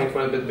masculine You're going side.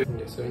 for a bit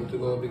bigger, so you need to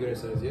go bigger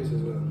size, yes, as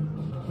well.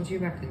 What do you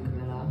reckon,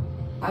 Camilla?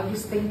 I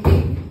was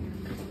thinking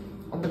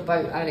on the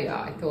boat earlier,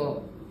 I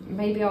thought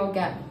maybe I'll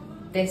get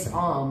this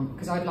arm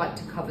because I'd like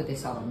to cover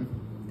this arm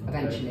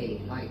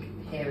eventually, like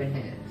here and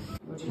here.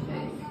 What do you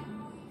think?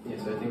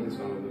 Yes, I think this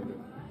one will be good.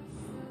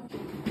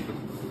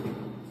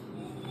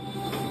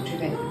 What do you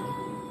think?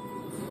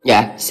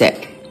 Yeah,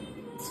 sick.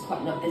 It's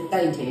quite not, it's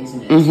dainty,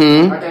 isn't it?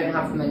 Mhm. I don't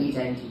have many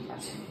dainty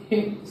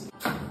tattoos.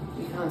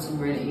 We found some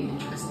really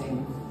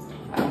interesting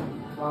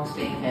whilst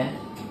being here.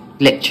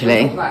 We'll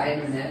Literally. talk about it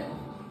in a minute.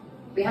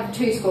 We have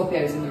 2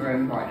 Scorpios in the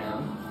room right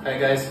now. Hi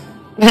guys.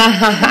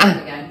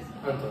 Again.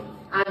 Anton.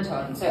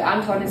 Anton. So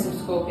Anton is a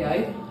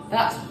Scorpio.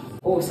 That's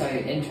Also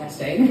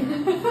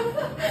interesting,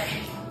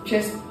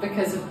 just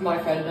because of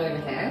my friend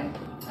over here,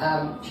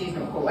 she's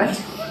not called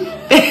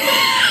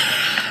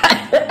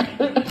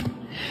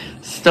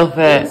Stop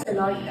I it. also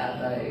like that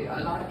though.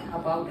 I like how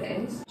bold it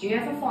is. Do you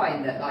ever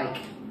find that like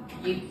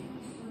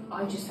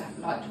I just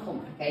like to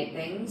complicate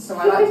things, so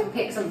I like to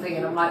pick something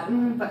and I'm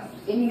like, but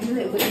it needs a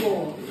little bit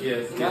more.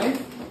 Yes. You know?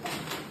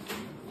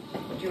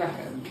 What do you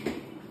reckon?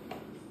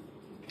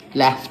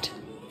 Left.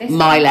 This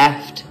My one?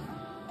 left.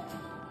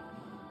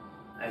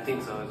 I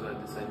think so as well.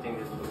 I think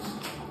this looks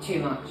Too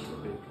much. so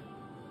big.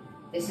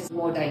 This is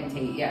more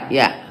dainty, yeah.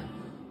 Yeah.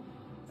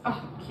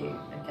 Oh, cute.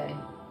 Okay.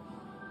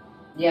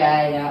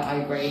 Yeah, I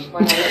agree.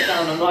 When I look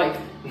down, I'm like,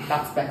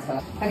 that's better.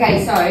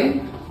 Okay,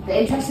 so the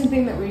interesting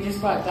thing that we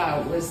just worked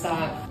out was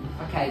that,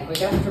 okay, we're going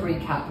to have to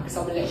recap because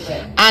I'm a little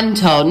bit...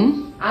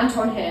 Anton.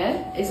 Anton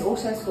here is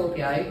also a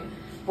Scorpio,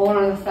 born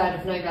on the 3rd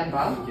of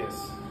November.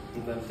 Yes.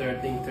 And then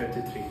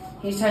 33.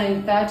 He's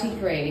turning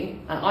 33,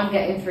 and I'm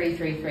getting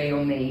 333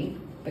 on me.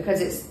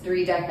 Because it's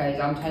 3 decades,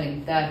 I'm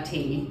turning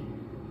 30.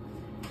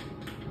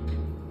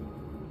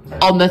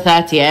 On the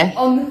 30th.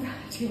 On the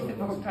 30th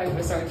of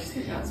October, sorry, just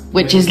think that's...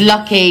 Which is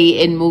lucky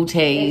in It's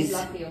Maltese.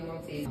 lucky on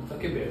Maltese.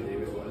 Lucky birthday,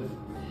 everyone.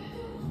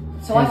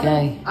 So I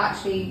Okay. feel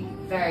actually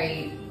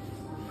very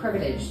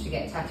privileged to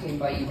get tattooed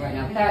by you right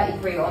now.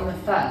 33 on the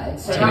 3rd,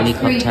 so Too many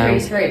that's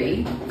cocktails.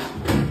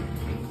 333.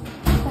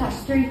 That's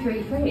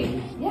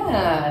 333.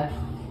 Yeah.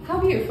 How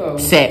beautiful.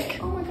 Sick.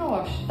 Oh my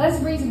gosh. There's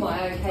a reason why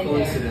I came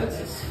here.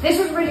 Coincidences. This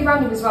was really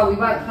random as well. We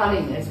weren't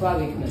planning this, were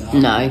we, Camilla?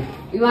 No.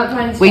 We weren't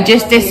planning to We get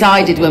just tattooed.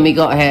 decided when we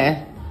got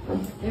here.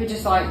 We were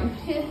just like,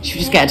 Should we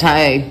just get a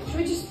tattoo? should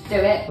we just do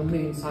it? The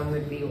moon sign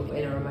would be your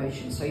inner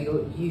emotions. So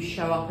you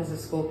show up as a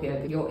Scorpio,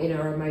 but your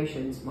inner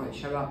emotions might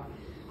show up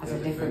as a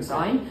different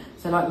sign.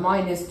 So like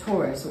mine is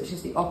Taurus, which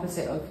is the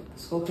opposite of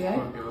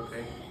Scorpio.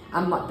 Okay.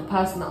 And like the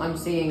person that I'm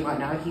seeing right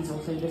now, he's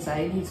also the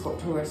same. He's got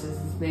Taurus as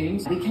his moon.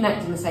 So we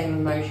connect in the same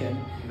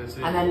emotion. That's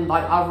it. And then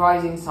like our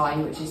rising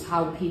sign, which is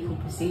how people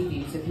perceive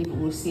you. So people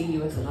will see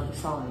you as another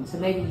sign. So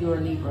maybe you're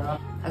a Libra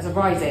as a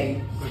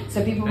rising.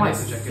 So people I might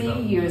need to check it see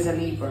out. you as a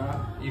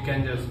Libra. You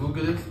can just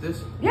Google it,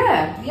 this.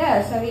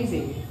 Yeah, so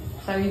easy.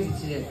 So easy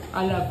to do.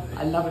 I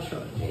love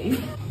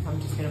astrology. I'm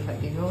just gonna put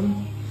these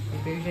on.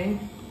 Bougie.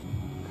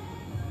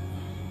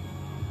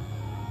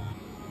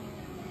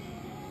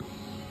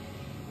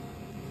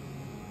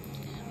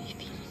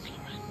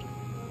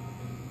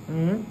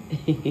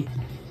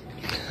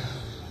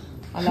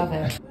 I love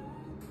it.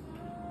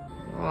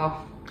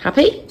 Oh.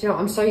 Happy? Do you know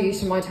what? I'm so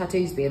used to my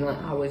tattoos being like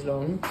hours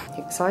long.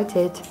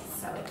 Excited.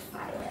 So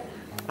excited.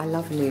 I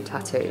love new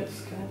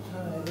tattoos.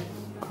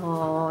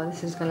 Oh,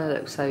 this is gonna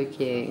look so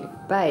cute.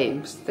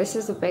 Babes, this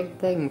is a big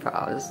thing for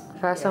us.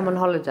 First time on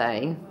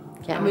holiday,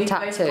 getting a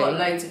tattoo.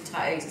 loads of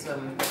tattoos as well.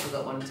 We've both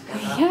got one together.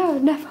 Yeah,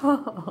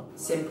 never.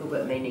 Simple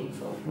but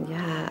meaningful.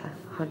 Yeah,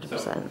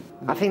 100%.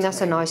 I think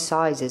that's a nice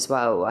size as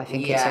well. I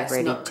think it's a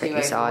really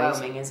pretty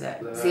size. Is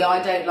it? See,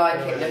 I don't like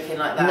it looking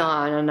like that.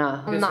 No. In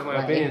That my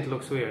way. opinion, it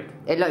looks weird.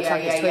 It looks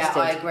like it's twisted.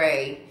 I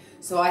agree.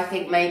 So I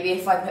think maybe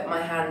if I put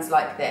my hands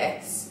like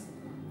this,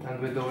 And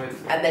we do it.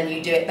 and then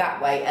you do it that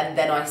way, and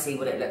then I see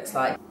what it looks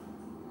like.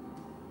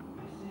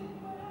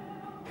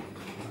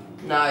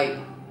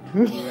 No.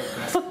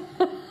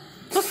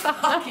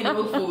 Fucking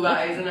awful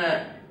that, isn't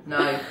it?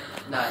 No.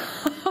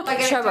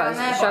 Show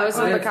us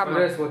on the camera.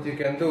 First, what you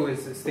can do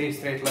is stay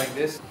straight like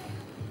this.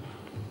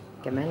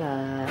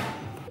 Camilla.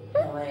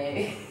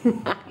 Wait.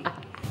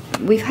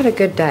 We've had a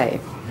good day.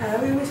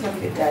 We always have a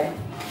good day.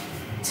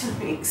 2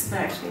 weeks, no,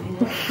 actually. I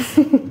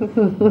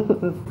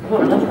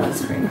want another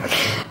ice cream.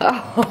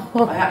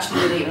 I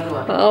actually really eat another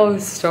one. Oh,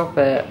 stop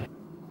it.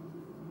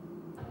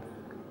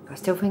 I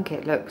still think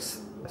it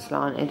looks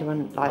slanted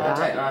when like I that.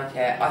 don't like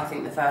it. I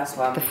think the first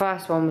one. The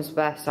first one was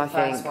best, I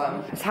think. first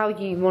one. It's how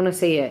you want to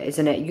see it,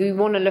 isn't it? You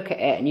want to look at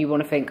it and you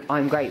want to think,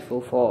 I'm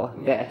grateful for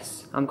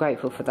this. I'm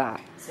grateful for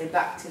that. So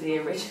back to the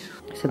original.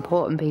 It's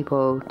important,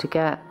 people, to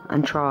get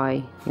and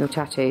try your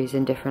tattoos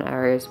in different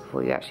areas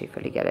before you actually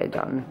fully get it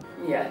done.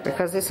 Yeah.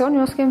 Because it's on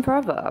your skin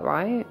forever,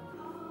 right?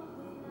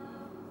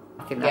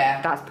 I think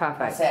that's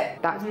perfect. That's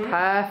it. That's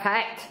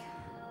perfect.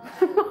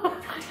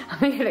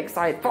 I'm really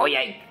excited for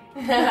you.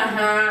 So,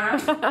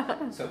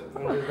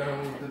 we're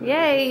gonna do the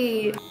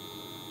Yay!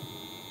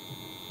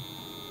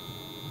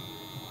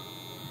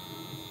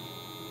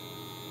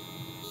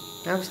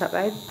 How's that,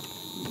 babe?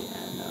 Yeah,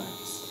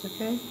 nice.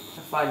 Okay.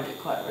 I find it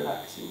quite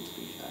relaxing, to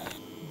be fair.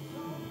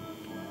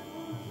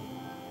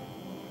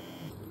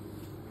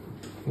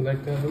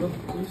 Like the look,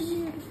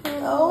 please.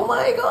 Oh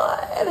my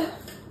god!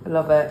 I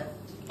love it.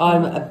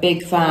 I'm a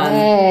big fan.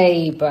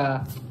 Babe,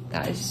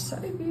 that is so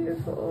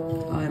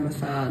beautiful. I'm a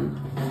fan.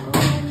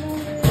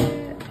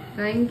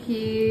 Thank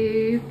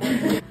you.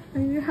 Are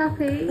you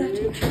happy?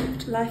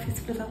 Life is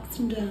full of ups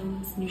and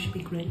downs, and you should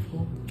be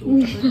grateful.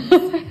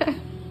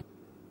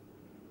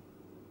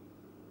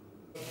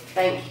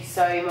 Thank you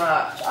so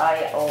much.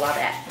 I love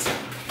it.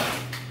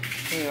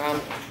 Here you are.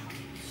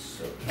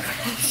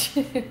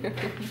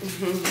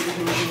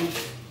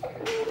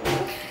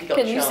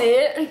 Can you see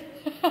it?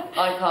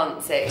 I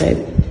can't see.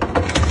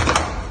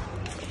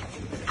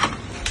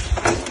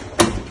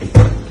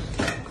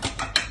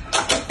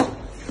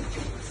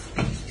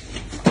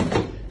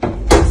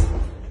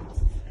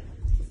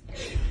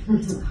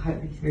 I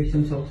hope he threw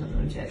some salt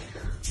on the chick.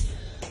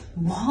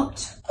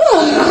 What?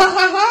 Happy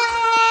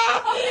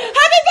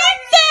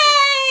birthday!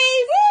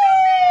 Woo!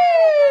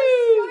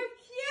 So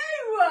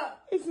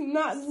cute! Isn't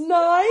that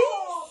nice?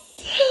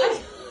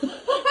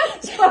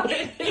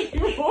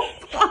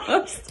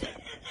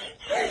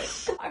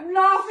 I'm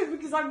laughing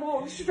because I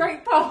walked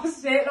straight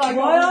past it. Like,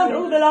 why aren't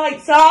all the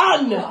lights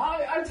on?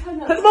 I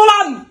turned that. Put them all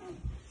on!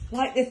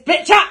 Light this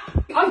bitch up!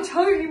 I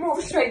totally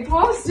walked straight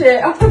past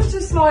it. I was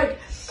just like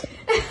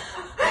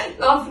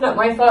laughing at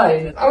my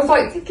phone. I was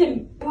like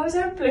thinking, why is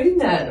there a balloon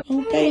there?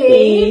 Oh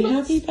baby,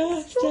 happy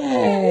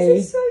birthday!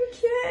 This is so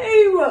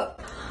cute.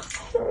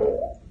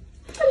 Oh,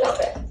 I love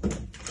it.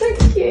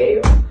 Thank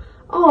you.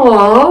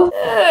 Oh,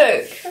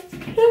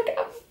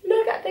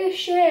 look at this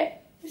shit.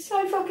 It's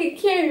so fucking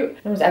cute.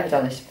 No one's ever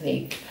done this to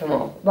me. Come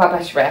on. Well,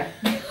 that's rare.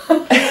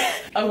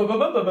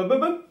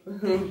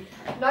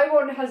 No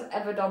one has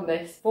ever done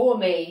this for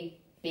me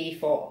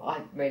before.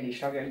 I'm really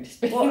struggling to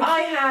speak. Well,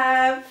 I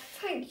have.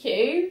 Thank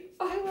you.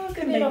 Oh,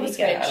 welcome Good in on the baby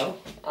switch. girl.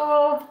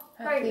 Oh,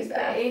 Happy thanks,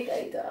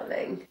 birthday,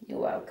 darling. You're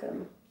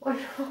welcome. I'm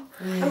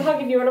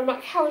hugging you and I'm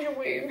like, how's your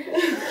womb?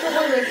 Is your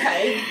womb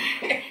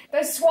okay?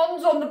 There's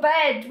swans on the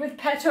bed with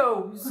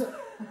petals.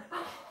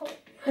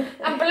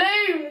 And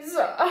balloons.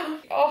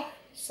 Oh,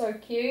 so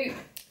cute.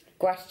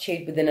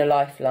 Gratitude within a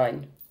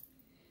lifeline.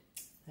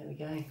 There we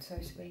go. So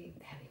sweet.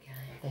 There we go.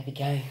 There we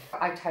go.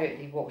 I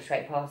totally walked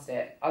straight past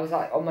it. I was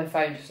like on my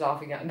phone just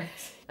laughing at a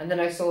mess. And then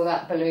I saw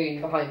that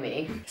balloon behind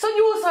me. It's on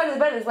your side of the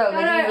bed as well. No,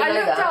 I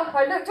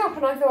looked up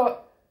and I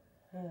thought,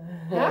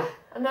 huh?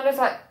 And then I was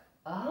like,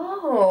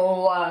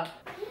 oh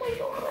my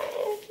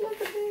god,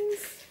 look at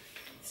this.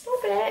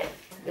 Stop it.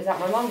 Is that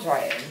my mum's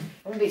writing?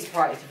 I wouldn't be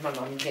surprised if my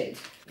mum did.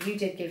 You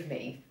did give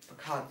me a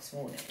card this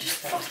morning. Just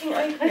fucking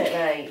open it,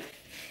 mate.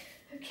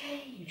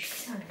 Okay,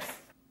 Jesus.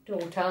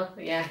 Daughter.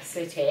 Yes,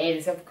 it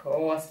is, of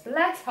course.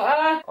 Bless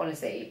her.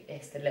 Honestly,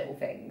 it's the little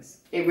things.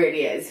 It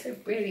really is.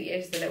 It really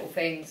is the little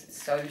things.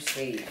 It's so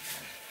sweet.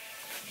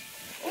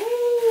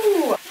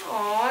 Ooh.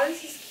 Aw,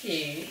 this is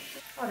cute.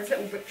 Oh, there's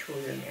little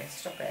rituals in this.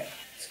 Stop it.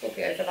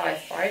 Scorpio for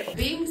life, right?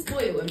 Being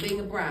spoiled and being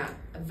a brat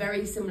are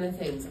very similar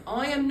things.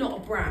 I am not a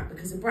brat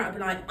because a brat would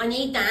be like, I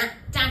need that,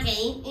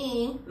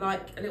 daddy,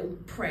 like a little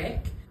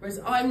prick. Whereas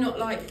I'm not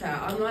like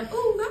that. I'm like,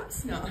 oh,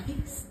 that's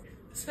nice.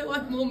 So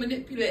I'm more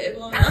manipulative,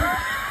 aren't I?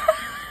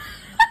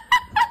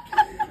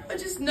 I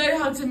just know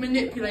how to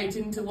manipulate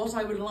into what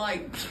I would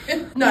like.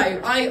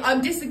 No, I'm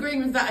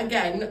disagreeing with that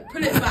again.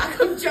 Put it back,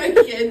 I'm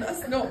joking.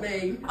 That's not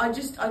me. I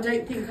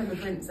don't think I'm a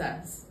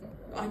princess.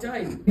 I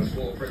don't.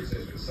 What a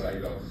princess would say,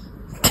 love.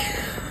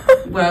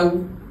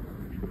 Well,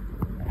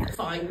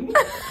 fine.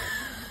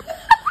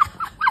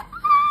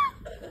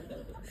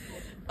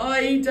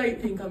 I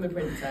don't think I'm a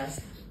princess.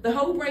 The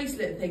whole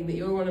bracelet thing that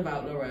you're on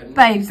about, Lauren.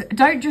 Babes,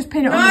 don't just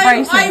pin it on the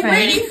bracelet thing. I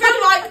really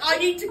feel like I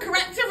need to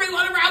correct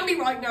everyone around me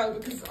right now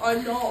because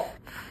I'm not.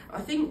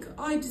 I think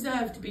I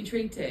deserve to be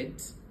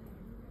treated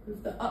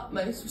with the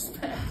utmost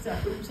respect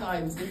at all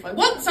times. If I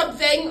want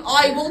something,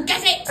 I will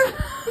get it.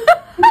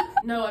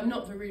 No, I'm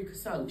not Veruca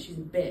Salt. She's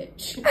a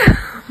bitch.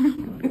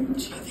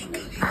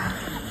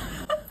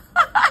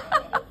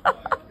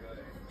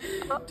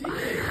 Do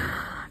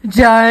you?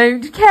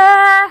 Don't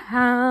care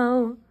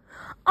how.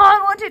 I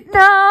want it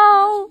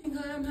now. Do you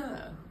think I am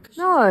her?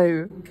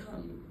 No.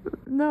 Cunt.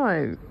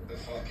 No. The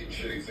fucking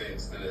shoe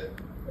fits, did it?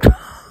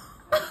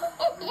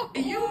 Are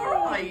you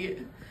alright?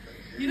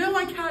 You know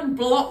I can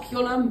block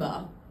your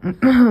number.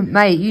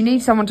 Mate, you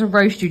need someone to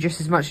roast you just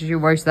as much as you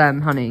roast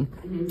them, honey.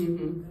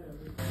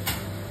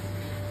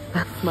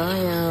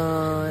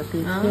 Smile, be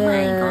cute,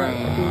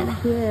 be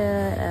cute,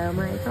 oh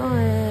my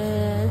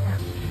god.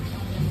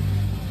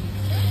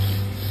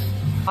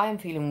 I am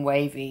feeling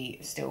wavy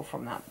still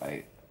from that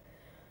boat.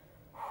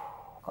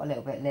 Got a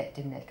little bit lit,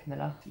 didn't it,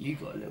 Camilla? You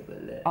got a little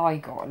bit lit. I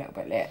got a little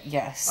bit lit,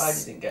 yes. I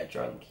didn't get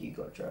drunk, you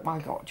got drunk. I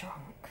got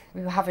drunk.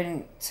 We were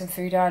having some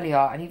food earlier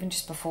and even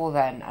just before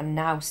then and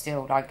now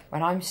still, like,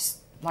 when I'm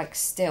like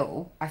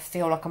still, I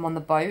feel like I'm on the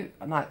boat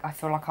and like I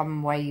feel like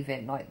I'm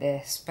waving like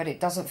this, but it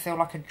doesn't feel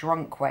like a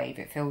drunk wave.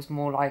 It feels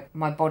more like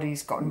my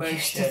body's gotten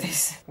used to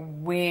this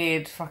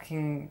weird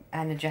fucking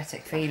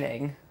energetic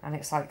feeling and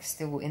it's like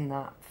still in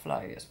that flow.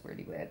 It's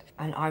really weird.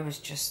 And I was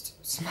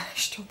just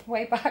smashed on the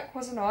way back,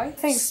 wasn't I? I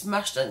think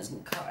smashed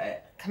doesn't cut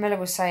it. Camilla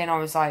was saying, I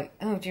was like,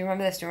 oh, do you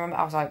remember this? Do you remember?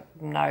 I was like,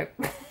 no.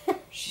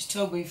 She's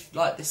told me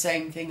like the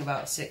same thing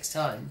about 6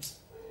 times.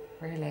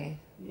 Really?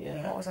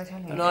 Yeah. What was I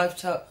telling you? And I've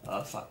told,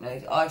 oh fuck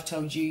no, I've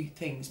told you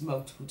things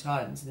multiple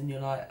times and then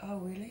you're like, oh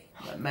really?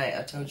 I'm like, mate,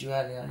 I told you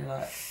earlier and you're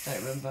like, don't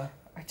remember.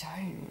 I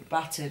don't.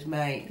 Battered,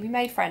 mate. We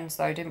made friends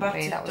though, didn't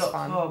we? That was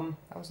fun. Battered.com.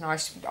 That was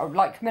nice.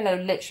 Like, Camilla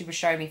literally was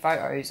showing me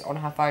photos on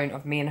her phone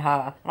of me and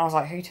her. And I was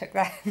like, who took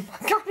them?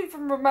 I can't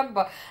even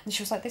remember. And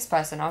she was like, this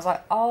person. I was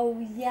like,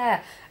 oh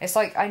yeah. It's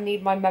like I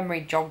need my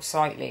memory jogged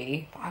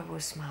slightly. But I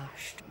was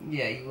smashed.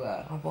 Yeah, you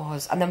were. I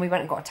was. And then we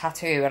went and got a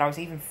tattoo and I was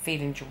even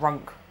feeling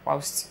drunk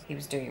whilst he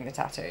was doing the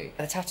tattoo.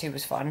 The tattoo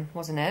was fun,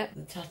 wasn't it?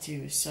 The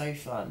tattoo was so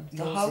fun. The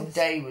Yours whole is-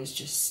 day was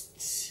just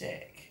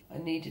sick. I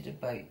needed a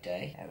boat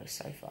day. It was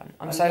so fun.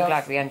 I'm so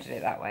glad we ended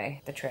it that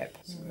way, the trip.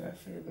 Sorry, I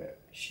feel a bit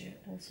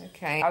shit. It's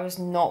okay. I was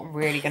not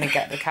really going to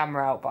get the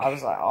camera out, but I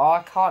was like, oh,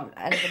 I can't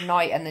end the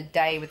night and the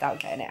day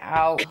without getting it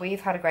out. We've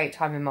had a great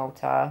time in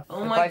Malta. Oh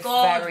We're my both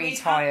god, very we've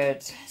tired.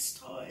 had the best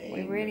time.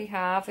 We really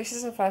have. This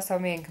is the first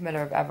time me and Camilla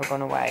have ever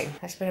gone away.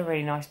 It's been a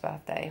really nice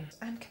birthday.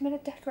 And Camilla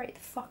decorated the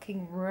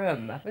fucking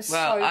room. It was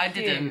Well, so I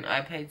cute. didn't.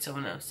 I paid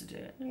someone else to do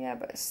it. Yeah,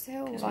 but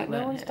still, 'Cause like, we no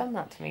weren't one's here. done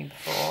that to me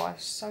before.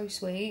 It's so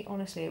sweet.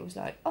 Honestly, it was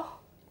like, oh,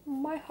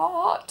 my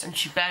heart. And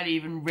she barely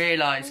even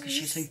realised because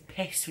she was so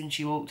pissed when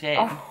she walked in.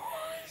 Oh.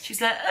 She's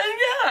like,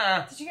 oh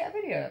yeah. Did you get a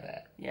video of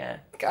it? Yeah.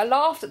 I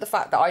laughed at the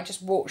fact that I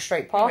just walked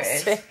straight past It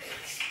is. it.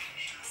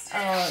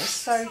 Oh, it's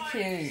so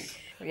cute.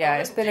 Yeah,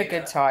 it's been a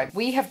good time.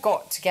 We have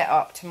got to get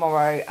up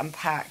tomorrow and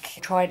pack.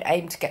 Try and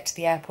aim to get to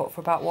the airport for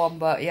about 1,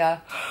 but yeah.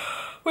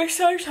 We're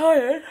so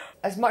tired.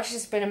 As much as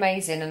it's been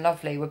amazing and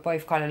lovely, we're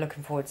both kind of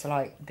looking forward to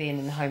like being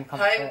in the home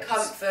comforts. Home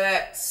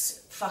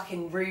comforts,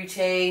 fucking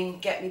routine,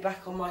 get me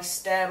back on my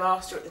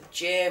Stairmaster at the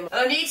gym.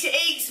 And I need to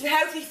eat some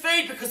healthy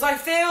food because I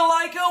feel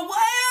like a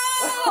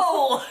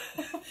whale!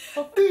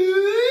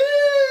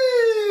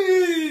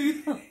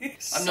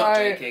 I'm not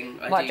joking.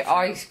 I much do feel-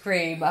 ice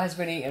cream has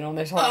been eaten on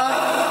this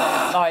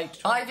holiday. Like,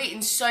 I've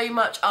eaten so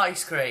much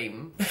ice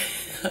cream. I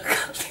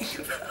can't think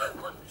of what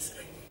I want to say.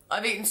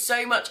 I've eaten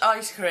so much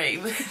ice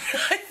cream. I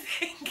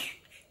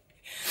think.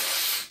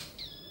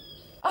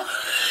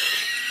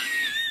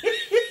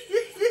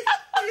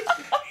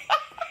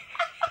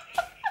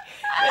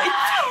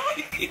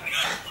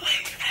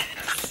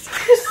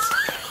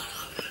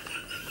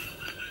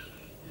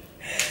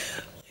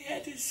 My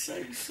head is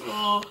so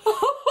sore.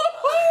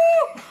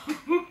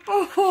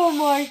 oh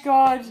my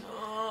god.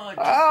 Oh,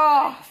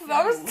 Oh,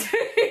 that was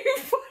too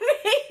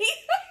funny.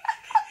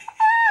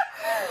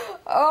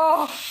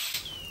 Oh.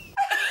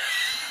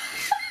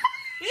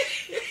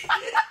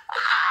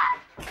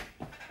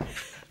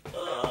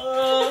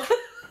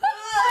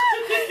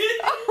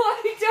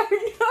 I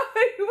don't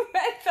know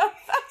whether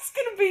that's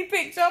going to be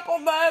picked up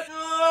on that.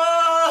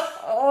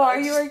 Oh, are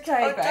you okay,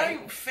 I babe?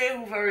 don't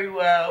feel very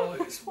well.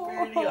 It's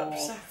really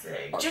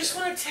upsetting. Just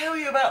want to tell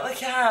you about the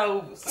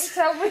cows.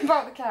 Tell me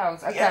about the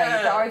cows. Okay,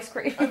 Yeah. the ice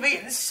cream. I've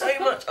eaten so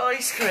much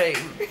ice cream.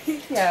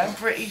 Yeah. I'm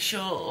pretty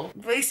sure.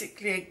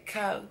 Basically, a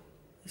cow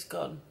is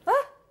gone.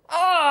 Huh?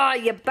 Oh,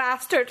 you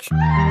bastard. So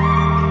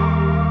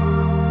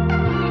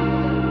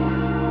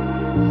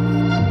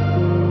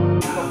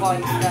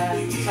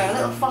a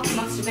little fuck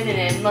must have been in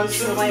it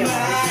most of the way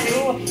around.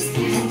 Ooh, it's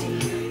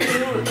candy.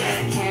 Ooh,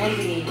 it's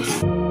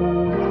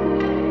candy.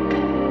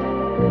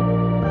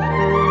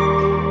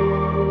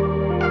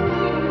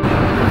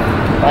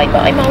 Bye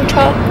bye,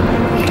 Malta.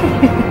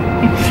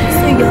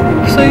 See ya.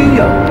 See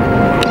ya.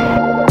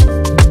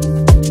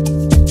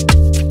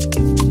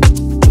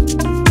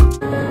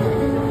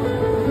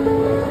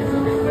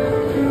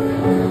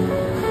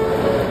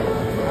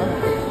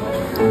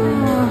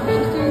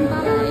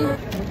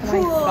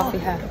 Fluffy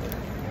hair.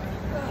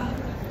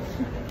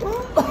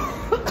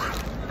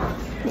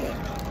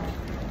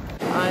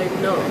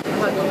 I'm not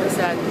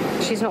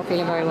 100%. She's not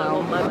feeling very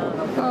well. My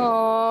mum.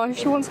 Oh,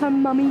 she wants her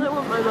mummy. I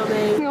want my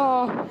mummy.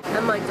 Oh,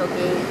 And my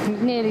doggy.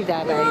 nearly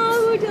there, babes.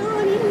 Oh,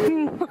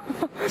 darling.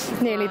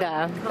 Nearly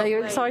there. Are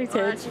you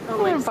excited?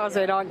 You're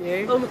buzzing, aren't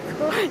you? Oh my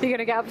god. You're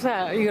gonna get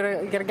upset. Are you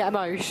gonna get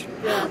emotional?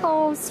 Yeah.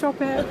 Oh, stop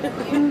it.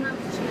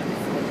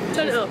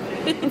 Turn it off.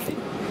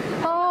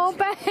 Oh,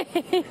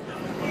 babe.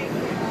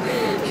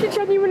 She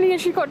genuinely,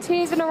 she's got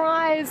tears in her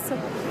eyes.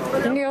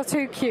 And you're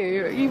too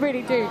cute. You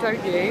really do,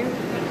 don't you?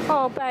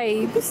 Oh,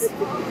 babes.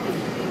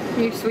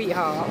 You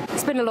sweetheart.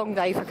 It's been a long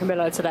day for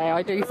Camilla today.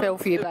 I do feel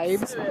for you,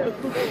 babes.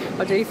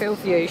 I do feel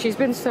for you. She's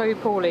been so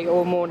poorly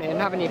all morning,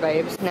 haven't you,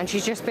 babes? And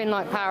she's just been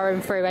like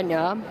powering through, ain't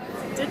ya?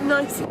 Didn't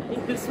I say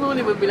this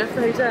morning when we left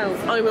the hotel?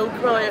 I will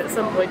cry at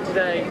some point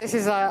today. This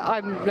is,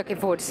 I'm looking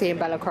forward to seeing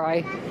Bella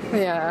cry.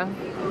 Yeah.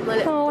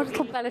 Oh,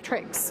 little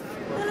Bellatrix.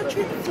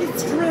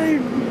 Bellatrix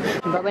room.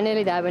 But we're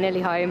nearly there, we're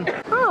nearly home.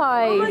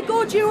 Hi. Oh my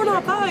god, you're on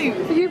our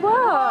boat. You were.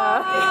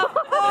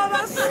 Oh,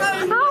 that's so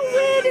How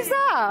weird is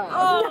that?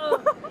 Oh,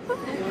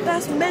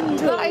 that's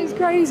mental. That is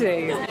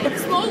crazy.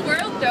 Small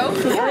world though.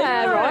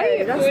 Yeah,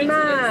 right? That's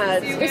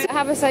mad.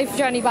 Have a safe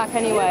journey back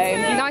anyway.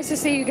 Nice to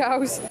see you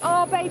girls.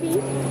 Oh, baby.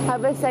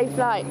 Have a safe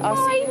flight. I'll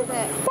see you in a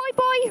bit.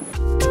 Bye-bye.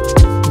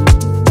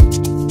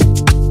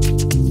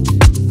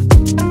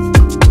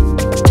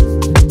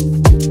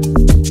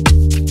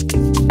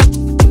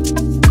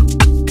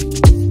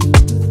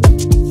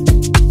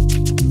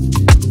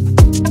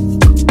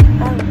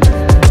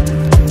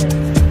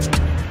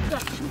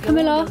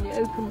 Camilla.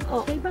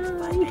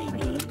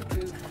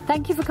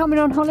 coming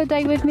on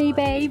holiday with me,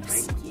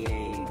 babes. Thank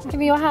you. Give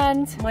me your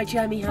hand. My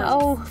jammy hand.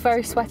 Oh,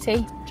 very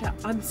sweaty.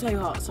 I'm so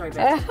hot. Sorry,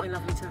 babe. My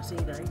lovely tattoo,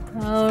 though.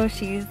 Oh,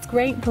 she's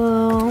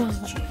grateful.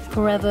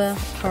 Forever,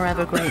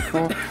 forever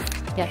grateful.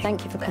 Yeah,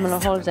 thank you for coming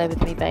on holiday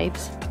with me,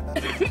 babes.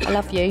 I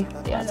love you.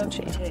 Yeah, I love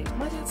you too.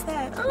 My dad's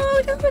there.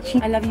 Oh,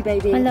 God. I love you,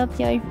 baby. I love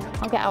you.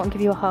 I'll get out and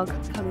give you a hug.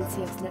 Come and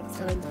see us next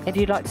time. If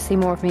you'd like to see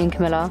more of me and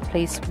Camilla,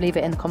 please leave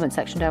it in the comment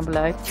section down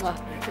below.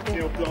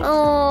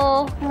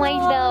 Oh, my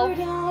love.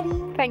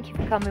 Daddy. Thank you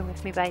for coming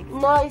with me, babe.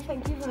 No,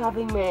 thank you for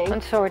having me.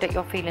 I'm sorry that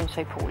you're feeling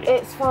so poorly.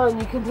 It's fine.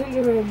 You completely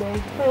ruined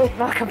me.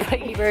 I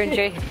completely ruined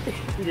you.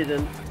 You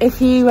didn't.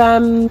 If you,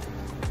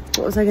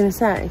 what was I going to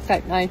say?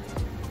 Don't know.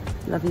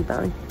 Love you,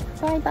 bye.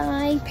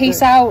 Bye-bye.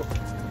 Peace out.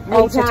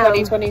 Malta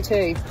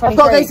 2022. I've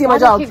got to go see my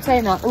dog. I keep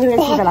saying that. I'm going to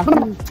go see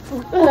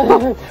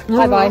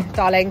Bella. Bye-bye,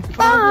 darling.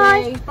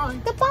 Bye. Bye.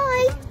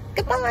 Goodbye.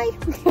 Goodbye.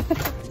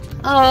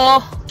 Oh.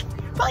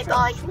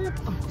 Bye-bye.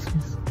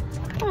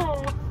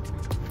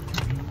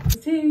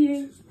 To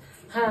you.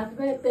 Happy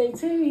birthday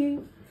to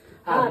you.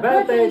 Happy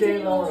birthday, dear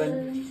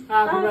Lauren.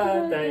 Happy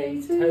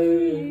birthday to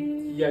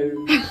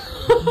you.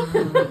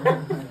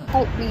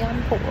 Help me,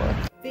 I'm poor.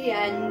 The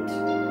end.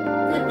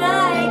 Good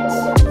night.